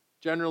it,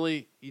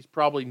 generally, he's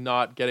probably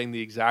not getting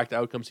the exact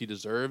outcomes he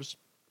deserves.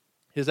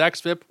 His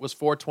xFIP was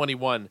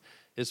 421.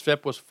 His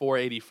FIP was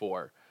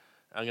 484.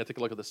 I'm going to take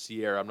a look at the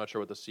SIERA. I'm not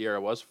sure what the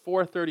SIERA was.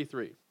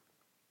 433.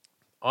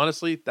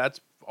 Honestly,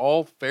 that's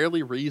all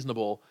fairly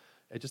reasonable.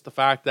 It's just the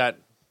fact that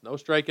no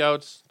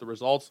strikeouts, the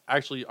results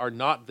actually are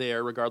not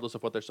there regardless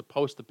of what they're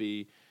supposed to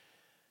be,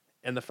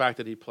 and the fact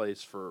that he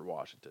plays for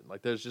Washington.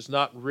 Like, there's just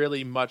not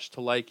really much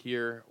to like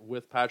here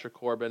with Patrick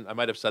Corbin. I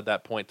might have said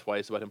that point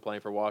twice about him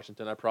playing for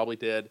Washington. I probably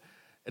did.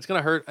 It's going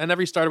to hurt. And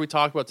every starter we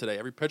talk about today,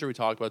 every pitcher we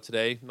talk about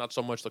today, not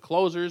so much the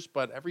closers,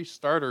 but every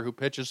starter who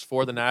pitches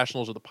for the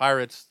Nationals or the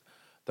Pirates,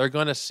 they're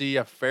going to see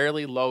a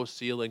fairly low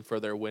ceiling for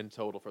their win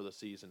total for the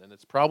season, and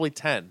it's probably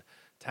 10.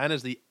 10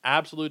 is the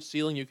absolute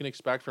ceiling you can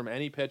expect from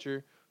any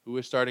pitcher who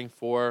is starting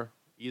for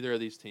either of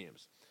these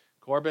teams.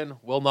 Corbin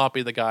will not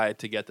be the guy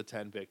to get the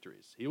 10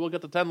 victories. He will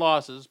get the 10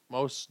 losses,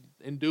 most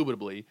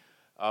indubitably,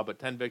 but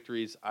 10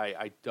 victories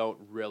I don't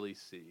really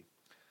see.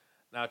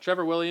 Now,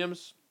 Trevor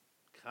Williams,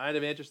 kind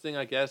of interesting,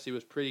 I guess. He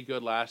was pretty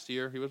good last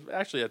year. He was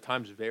actually at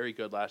times very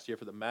good last year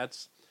for the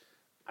Mets.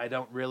 I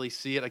don't really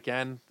see it.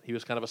 Again, he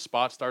was kind of a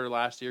spot starter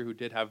last year who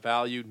did have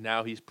value.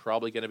 Now he's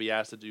probably going to be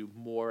asked to do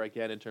more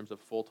again in terms of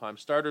full-time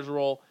starters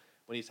role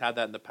when he's had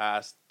that in the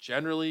past.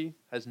 Generally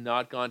has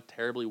not gone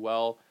terribly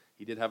well.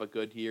 He did have a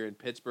good year in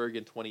Pittsburgh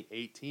in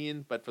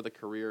 2018, but for the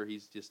career,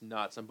 he's just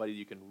not somebody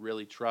you can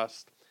really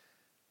trust.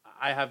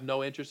 I have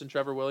no interest in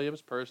Trevor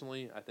Williams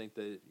personally. I think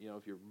that,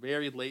 if you're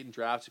very late in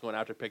drafts, going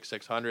after pick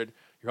 600,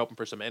 you're hoping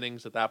for some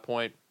innings at that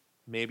point.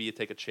 Maybe you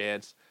take a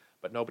chance,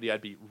 but nobody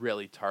I'd be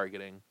really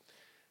targeting.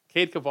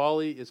 Cade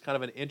Cavalli is kind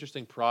of an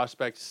interesting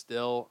prospect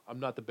still. I'm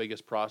not the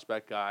biggest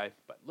prospect guy,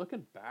 but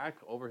looking back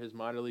over his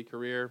minor league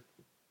career,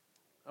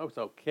 it's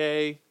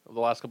okay. Over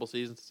the last couple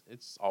seasons,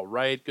 it's all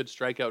right. Good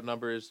strikeout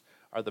numbers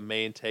are the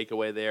main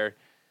takeaway there.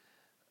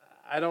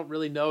 I don't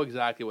really know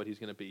exactly what he's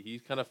going to be. He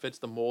kind of fits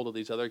the mold of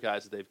these other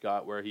guys that they've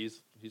got, where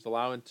he's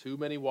allowing too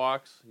many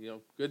walks.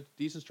 Good,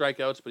 decent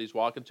strikeouts, but he's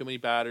walking too many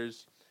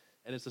batters,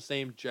 and it's the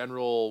same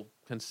general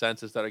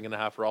consensus that I'm going to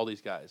have for all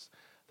these guys.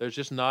 There's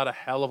just not a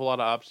hell of a lot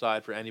of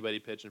upside for anybody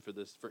pitching for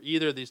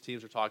either of these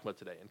teams we're talking about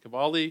today. And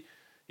Cavalli,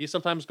 he's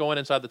sometimes going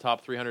inside the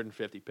top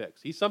 350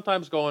 picks. He's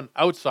sometimes going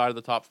outside of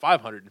the top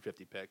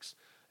 550 picks.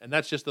 And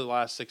that's just the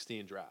last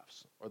 16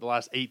 drafts or the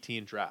last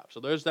 18 drafts. So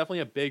there's definitely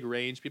a big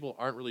range. People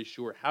aren't really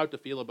sure how to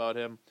feel about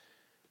him.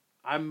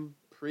 I'm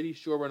pretty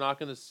sure we're not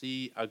going to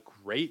see a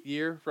great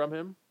year from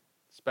him,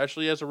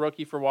 especially as a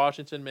rookie for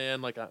Washington,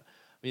 man. Looking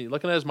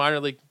at his minor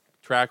league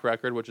track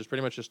record, which is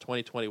pretty much just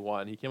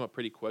 2021, he came up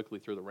pretty quickly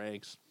through the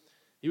ranks.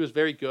 He was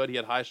very good. He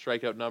had high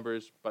strikeout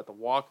numbers, but the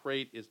walk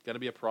rate is going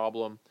to be a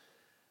problem.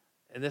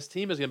 And this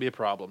team is going to be a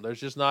problem.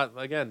 There's not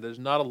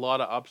a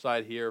lot of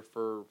upside here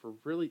for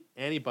really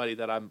anybody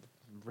that I'm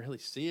really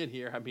seeing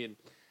here. I mean,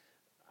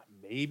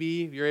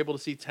 maybe you're able to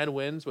see 10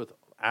 wins with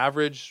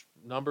average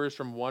numbers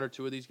from one or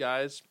two of these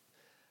guys.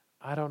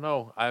 I don't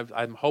know.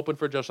 I'm hoping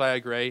for Josiah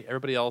Gray.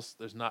 Everybody else,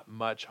 there's not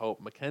much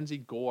hope. Mackenzie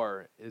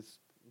Gore is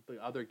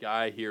the other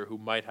guy here who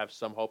might have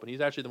some hope, and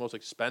he's actually the most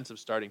expensive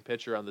starting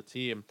pitcher on the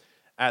team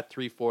at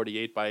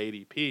 $348 by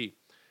ADP.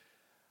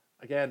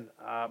 Again,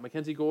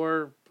 Mackenzie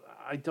Gore,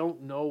 I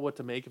don't know what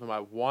to make of him.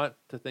 I want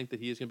to think that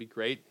he is going to be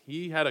great.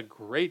 He had a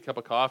great cup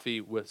of coffee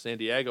with San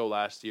Diego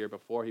last year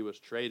before he was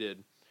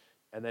traded,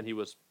 and then he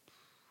was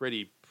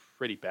pretty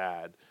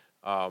bad.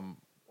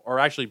 Or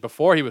actually,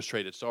 before he was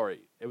traded,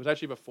 sorry. It was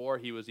actually before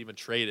he was even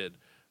traded.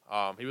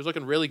 He was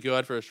looking really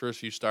good for his first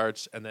few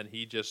starts, and then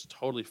he just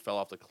totally fell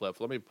off the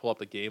cliff. Let me pull up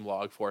the game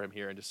log for him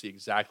here and just see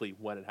exactly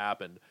when it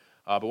happened.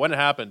 But when it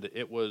happened,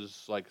 it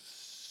was like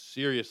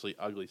seriously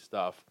ugly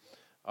stuff.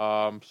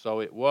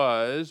 So it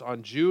was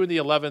on June the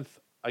 11th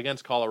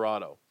against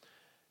Colorado.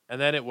 And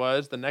then it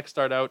was the next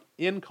start out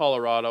in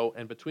Colorado,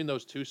 and between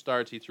those two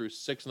starts, he threw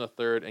 6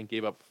 1/3 and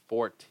gave up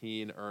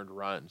 14 earned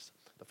runs.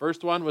 The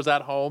first one was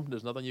at home.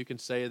 There's nothing you can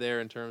say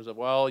there in terms of, it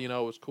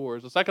was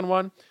Coors. The second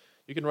one,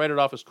 you can write it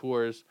off as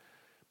Coors.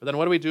 But then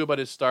what do we do about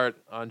his start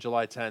on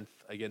July 10th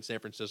against San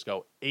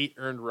Francisco? 8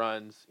 earned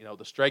runs.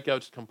 The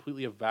strikeouts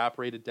completely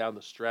evaporated down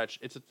the stretch.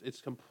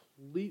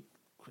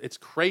 It's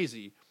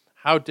crazy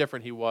how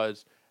different he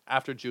was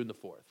after June the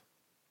 4th.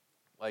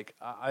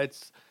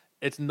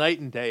 it's night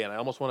and day, and I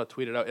almost want to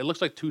tweet it out. It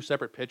looks like two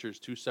separate pitchers,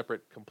 two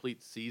separate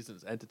complete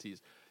seasons,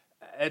 entities.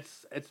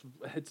 It's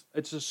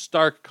a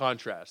stark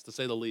contrast, to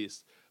say the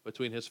least,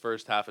 between his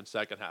first half and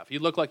second half. He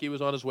looked like he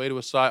was on his way to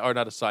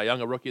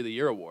a Rookie of the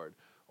Year award,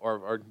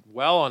 or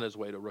well on his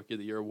way to Rookie of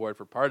the Year award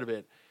for part of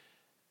it.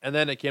 And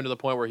then it came to the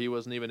point where he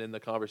wasn't even in the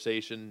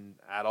conversation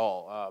at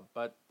all.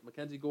 But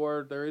Mackenzie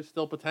Gore, there is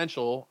still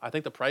potential. I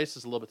think the price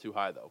is a little bit too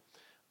high, though.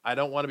 I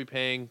don't want to be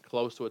paying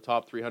close to a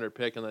top 300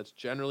 pick, and that's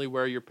generally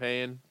where you're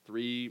paying.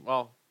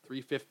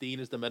 315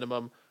 is the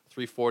minimum.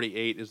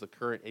 348 is the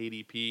current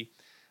ADP.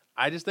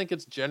 I just think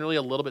it's generally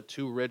a little bit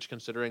too rich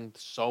considering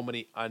so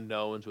many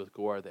unknowns with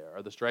Gore there.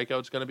 Are the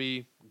strikeouts going to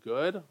be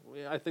good?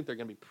 I think they're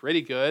going to be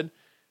pretty good.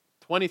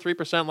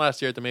 23%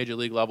 last year at the major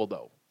league level,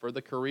 though. For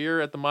the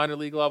career at the minor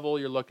league level,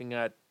 you're looking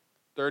at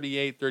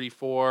 38,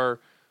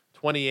 34,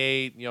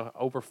 28,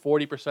 over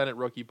 40% at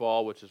rookie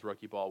ball, which is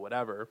rookie ball,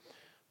 whatever.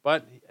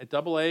 But at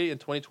AA in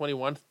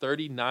 2021,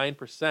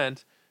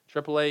 39%.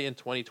 AAA in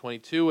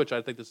 2022, which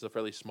I think this is a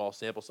fairly small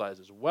sample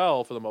size as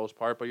well for the most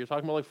part, but you're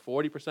talking about like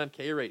 40%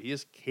 K rate. He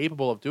is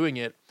capable of doing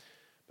it,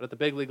 but at the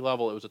big league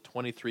level, it was a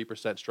 23%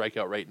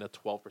 strikeout rate and a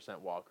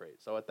 12% walk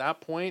rate. So at that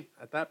point,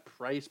 at that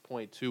price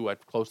point too,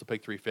 at close to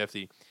pick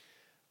 350,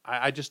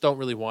 I just don't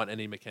really want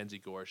any Mackenzie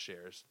Gore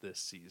shares this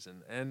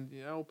season. And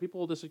people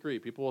will disagree.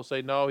 People will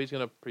say no, he's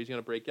gonna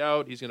break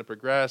out, he's gonna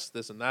progress,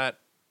 this and that.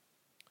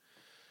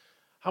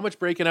 How much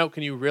breaking out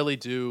can you really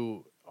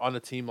do on a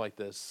team like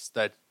this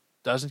that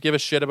doesn't give a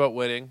shit about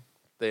winning?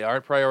 They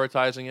aren't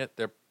prioritizing it.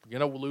 They're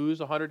going to lose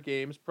 100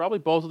 games. Probably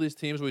both of these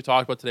teams we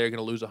talked about today are going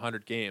to lose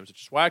 100 games,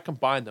 which is why I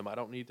combined them. I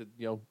don't need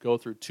to go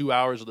through 2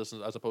 hours of this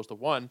as opposed to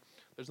one.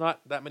 There's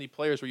not that many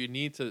players where you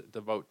need to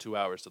devote 2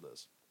 hours to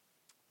this.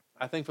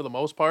 I think for the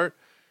most part,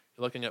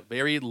 you're looking at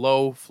very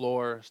low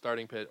floor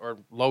starting pitch or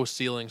low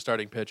ceiling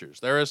starting pitchers.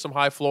 There is some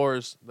high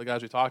floors, the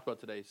guys we talked about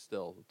today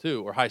still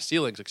too, or high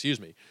ceilings, excuse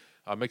me.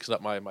 I'm mixing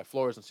up my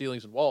floors and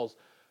ceilings and walls.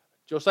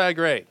 Josiah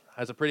Gray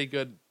has a pretty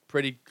good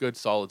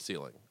solid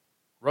ceiling.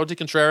 Rosie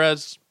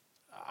Contreras,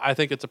 I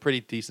think it's a pretty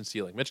decent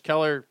ceiling. Mitch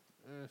Keller,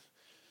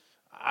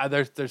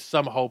 there's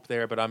some hope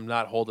there, but I'm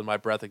not holding my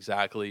breath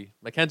exactly.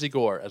 Mackenzie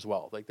Gore as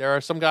well. Like there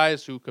are some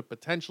guys who could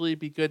potentially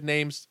be good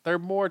names. They're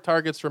more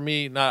targets for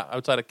me, not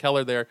outside of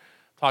Keller there.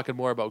 Talking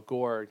more about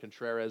Gore and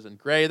Contreras and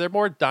Gray. They're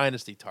more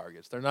dynasty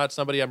targets. They're not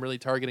somebody I'm really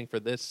targeting for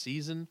this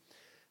season.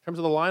 In terms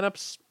of the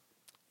lineups,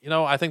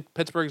 I think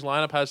Pittsburgh's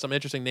lineup has some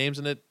interesting names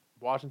in it.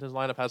 Washington's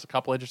lineup has a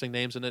couple interesting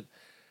names in it.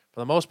 For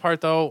the most part,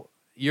 though,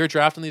 you're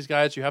drafting these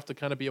guys, you have to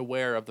kind of be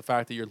aware of the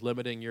fact that you're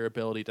limiting your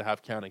ability to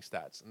have counting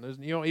stats. And there's,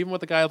 even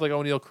with a guy like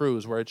O'Neal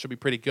Cruz, where it should be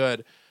pretty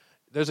good,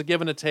 there's a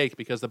give and a take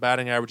because the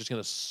batting average is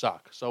going to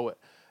suck. So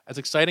as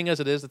exciting as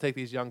it is to take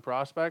these young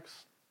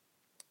prospects,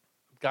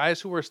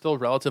 guys who are still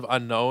relative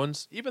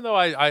unknowns, even though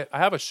I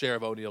have a share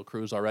of O'Neal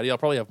Cruz already, I'll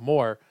probably have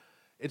more,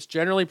 it's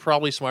generally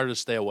probably smarter to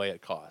stay away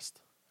at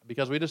cost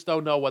because we just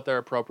don't know what their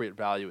appropriate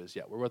value is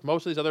yet. We're with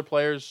most of these other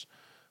players,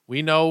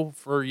 we know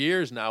for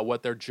years now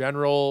what their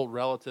general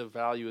relative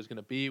value is going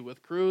to be.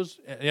 With Cruz,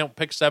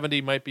 pick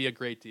 70 might be a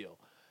great deal.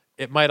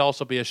 It might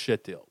also be a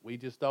shit deal. We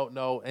just don't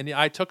know. And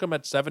I took him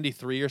at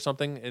 73 or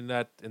something in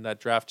that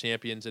draft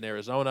champions in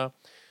Arizona.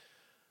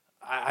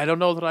 I don't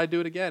know that I'd do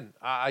it again.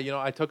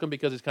 I took him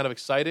because he's kind of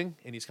exciting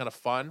and he's kind of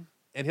fun,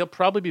 and he'll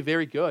probably be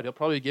very good. He'll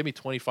probably give me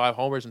 25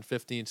 homers and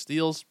 15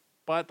 steals,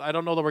 but I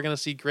don't know that we're going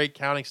to see great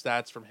counting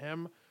stats from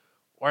him.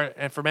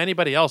 And from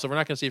anybody else. If we're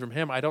not going to see it from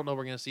him, I don't know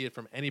we're going to see it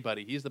from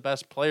anybody. He's the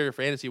best player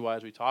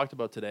fantasy-wise we talked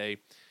about today.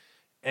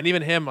 And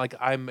even him,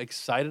 I'm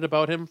excited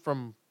about him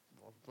from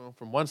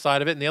one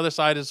side of it. And the other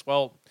side is,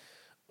 well,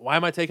 why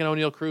am I taking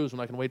O'Neal Cruz when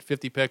I can wait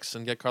 50 picks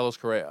and get Carlos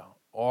Correa?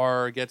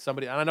 Or get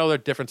somebody, and I know they're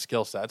different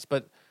skill sets,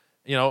 but,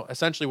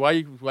 essentially, why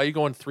are you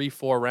going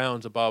 3-4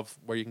 rounds above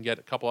where you can get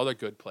a couple other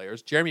good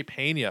players? Jeremy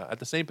Pena at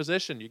the same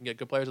position. You can get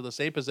good players at the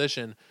same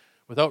position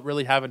without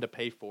really having to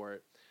pay for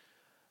it.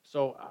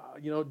 So,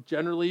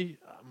 generally,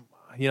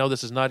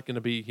 this is not going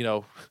to be,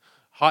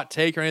 hot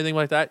take or anything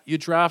like that. You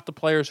draft the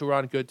players who are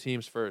on good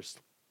teams first.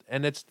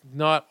 And it's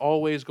not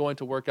always going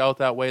to work out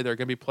that way. There are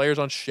going to be players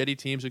on shitty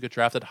teams who get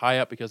drafted high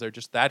up because they're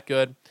just that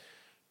good.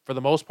 For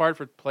the most part,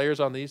 for players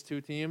on these two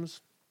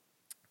teams,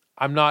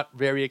 I'm not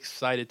very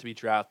excited to be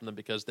drafting them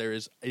because there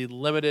is a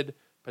limited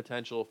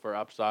potential for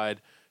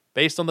upside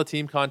based on the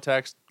team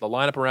context, the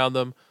lineup around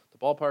them.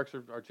 Ballparks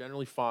are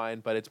generally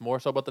fine, but it's more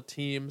so about the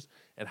teams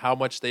and how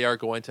much they are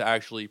going to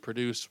actually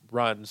produce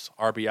runs,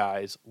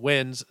 RBIs,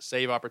 wins,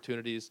 save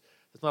opportunities.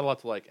 There's not a lot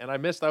to like. And I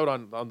missed out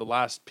on the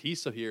last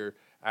piece of here,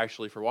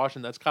 actually, for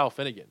Washington. That's Kyle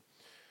Finnegan.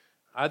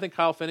 I think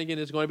Kyle Finnegan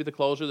is going to be the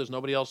closer. There's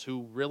nobody else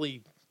who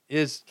really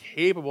is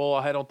capable,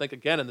 I don't think,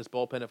 again, in this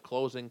bullpen of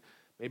closing.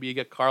 Maybe you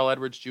get Carl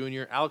Edwards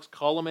Jr. Alex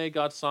Colomé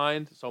got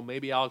signed, so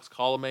maybe Alex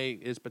Colomé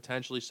is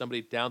potentially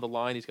somebody down the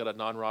line. He's got a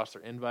non-roster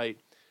invite.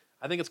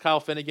 I think it's Kyle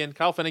Finnegan.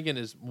 Kyle Finnegan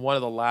is one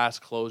of the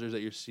last closers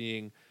that you're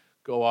seeing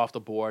go off the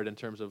board in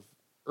terms of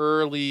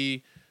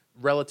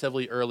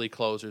relatively early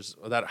closers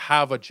that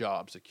have a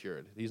job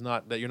secured. He's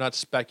not that you're not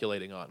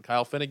speculating on.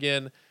 Kyle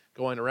Finnegan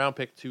going around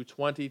pick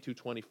 220,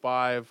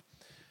 225.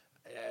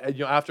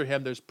 After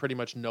him, there's pretty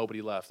much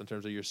nobody left in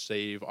terms of your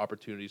save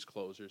opportunities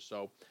closers.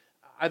 So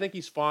I think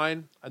he's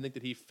fine. I think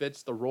that he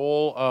fits the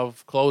role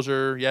of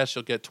closer. Yes,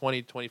 you'll get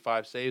 20,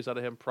 25 saves out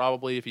of him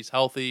probably if he's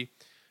healthy.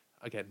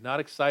 Again, not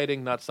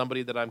exciting, not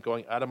somebody that I'm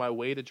going out of my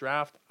way to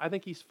draft. I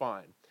think he's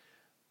fine.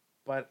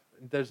 But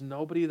there's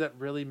nobody that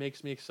really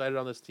makes me excited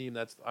on this team.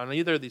 That's on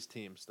either of these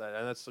teams.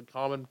 And that's a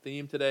common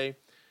theme today.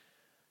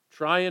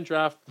 Try and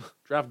draft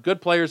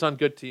good players on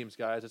good teams,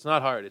 guys. It's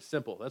not hard. It's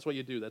simple. That's what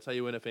you do. That's how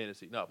you win a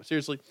fantasy. No, but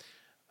seriously,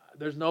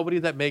 there's nobody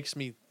that makes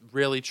me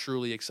really,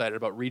 truly excited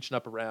about reaching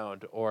up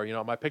around or,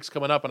 my pick's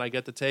coming up and I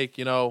get to take,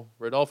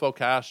 Rodolfo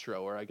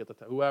Castro or I get to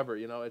whoever,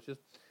 it's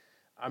just,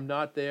 I'm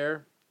not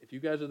there. If you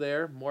guys are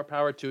there, more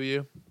power to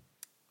you.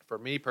 For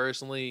me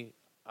personally,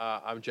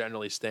 I'm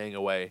generally staying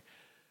away.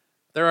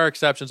 There are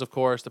exceptions, of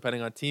course,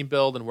 depending on team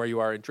build and where you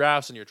are in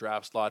drafts and your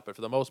draft slot. But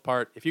for the most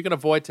part, if you can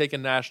avoid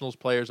taking Nationals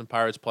players and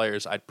Pirates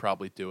players, I'd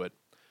probably do it.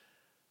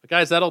 But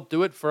guys, that'll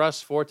do it for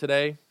us for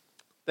today.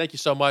 Thank you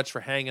so much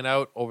for hanging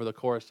out over the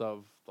course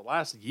of the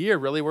last year.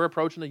 Really, we're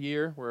approaching a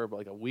year. We're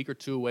like a week or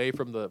two away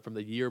from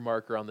the year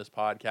marker on this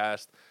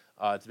podcast.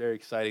 It's very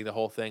exciting, the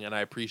whole thing, and I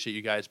appreciate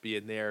you guys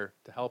being there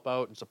to help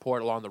out and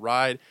support along the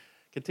ride.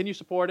 Continue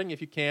supporting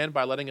if you can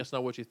by letting us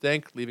know what you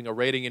think. Leaving a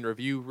rating and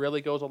review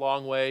really goes a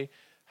long way.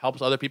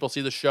 Helps other people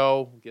see the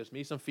show, gives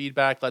me some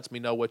feedback, lets me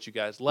know what you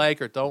guys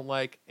like or don't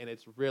like, and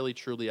it's really,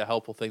 truly a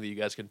helpful thing that you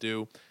guys can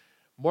do.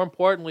 More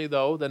importantly,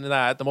 though, than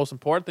that, the most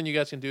important thing you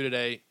guys can do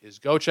today is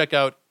go check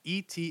out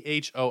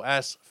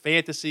ETHOS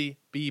Fantasy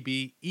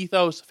BB,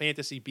 Ethos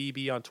Fantasy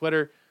BB on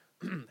Twitter.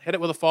 Hit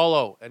it with a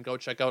follow and go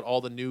check out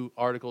all the new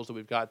articles that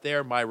we've got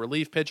there. My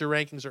relief pitcher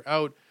rankings are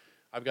out.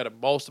 I've got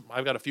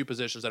a few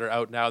positions that are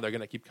out now. They're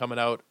going to keep coming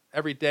out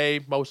every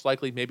day, most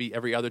likely, maybe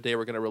every other day.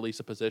 We're going to release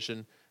a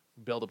position.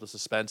 Build up the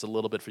suspense a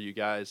little bit for you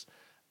guys.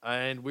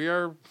 And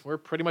we're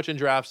pretty much in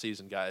draft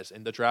season, guys.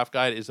 And the draft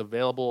guide is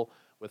available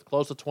with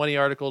close to 20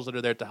 articles that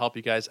are there to help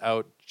you guys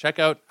out. Check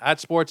out at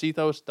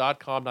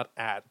sportsethos.com,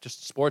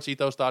 just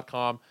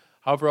sportsethos.com.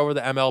 Hover over the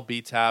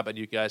MLB tab, and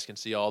you guys can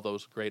see all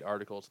those great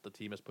articles that the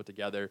team has put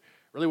together.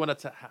 Really want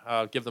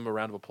to give them a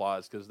round of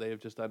applause because they've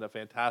just done a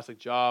fantastic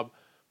job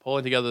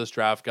pulling together this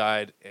draft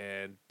guide,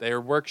 and their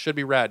work should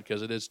be read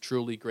because it is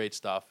truly great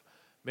stuff.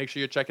 Make sure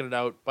you're checking it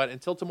out. But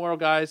until tomorrow,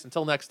 guys,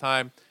 until next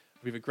time,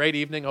 we have a great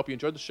evening. Hope you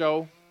enjoyed the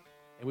show,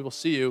 and we will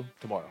see you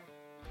tomorrow.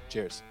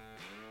 Cheers.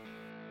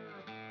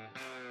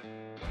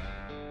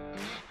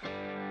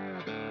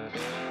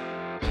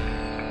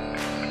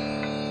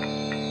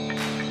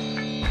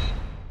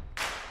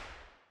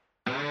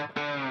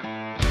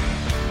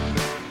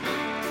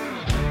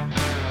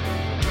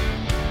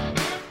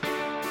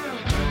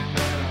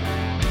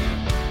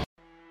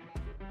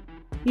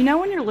 You know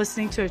when you're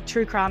listening to a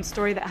true crime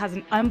story that has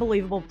an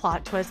unbelievable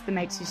plot twist that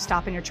makes you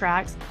stop in your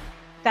tracks?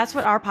 That's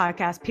what our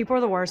podcast, People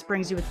Are the Worst,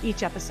 brings you with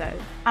each episode.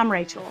 I'm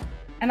Rachel.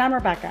 And I'm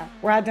Rebecca.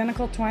 We're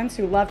identical twins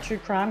who love true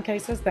crime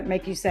cases that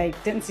make you say,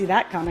 didn't see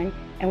that coming,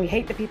 and we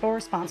hate the people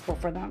responsible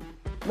for them.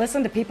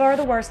 Listen to People Are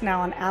the Worst now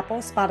on Apple,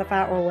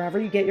 Spotify, or wherever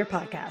you get your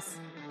podcasts.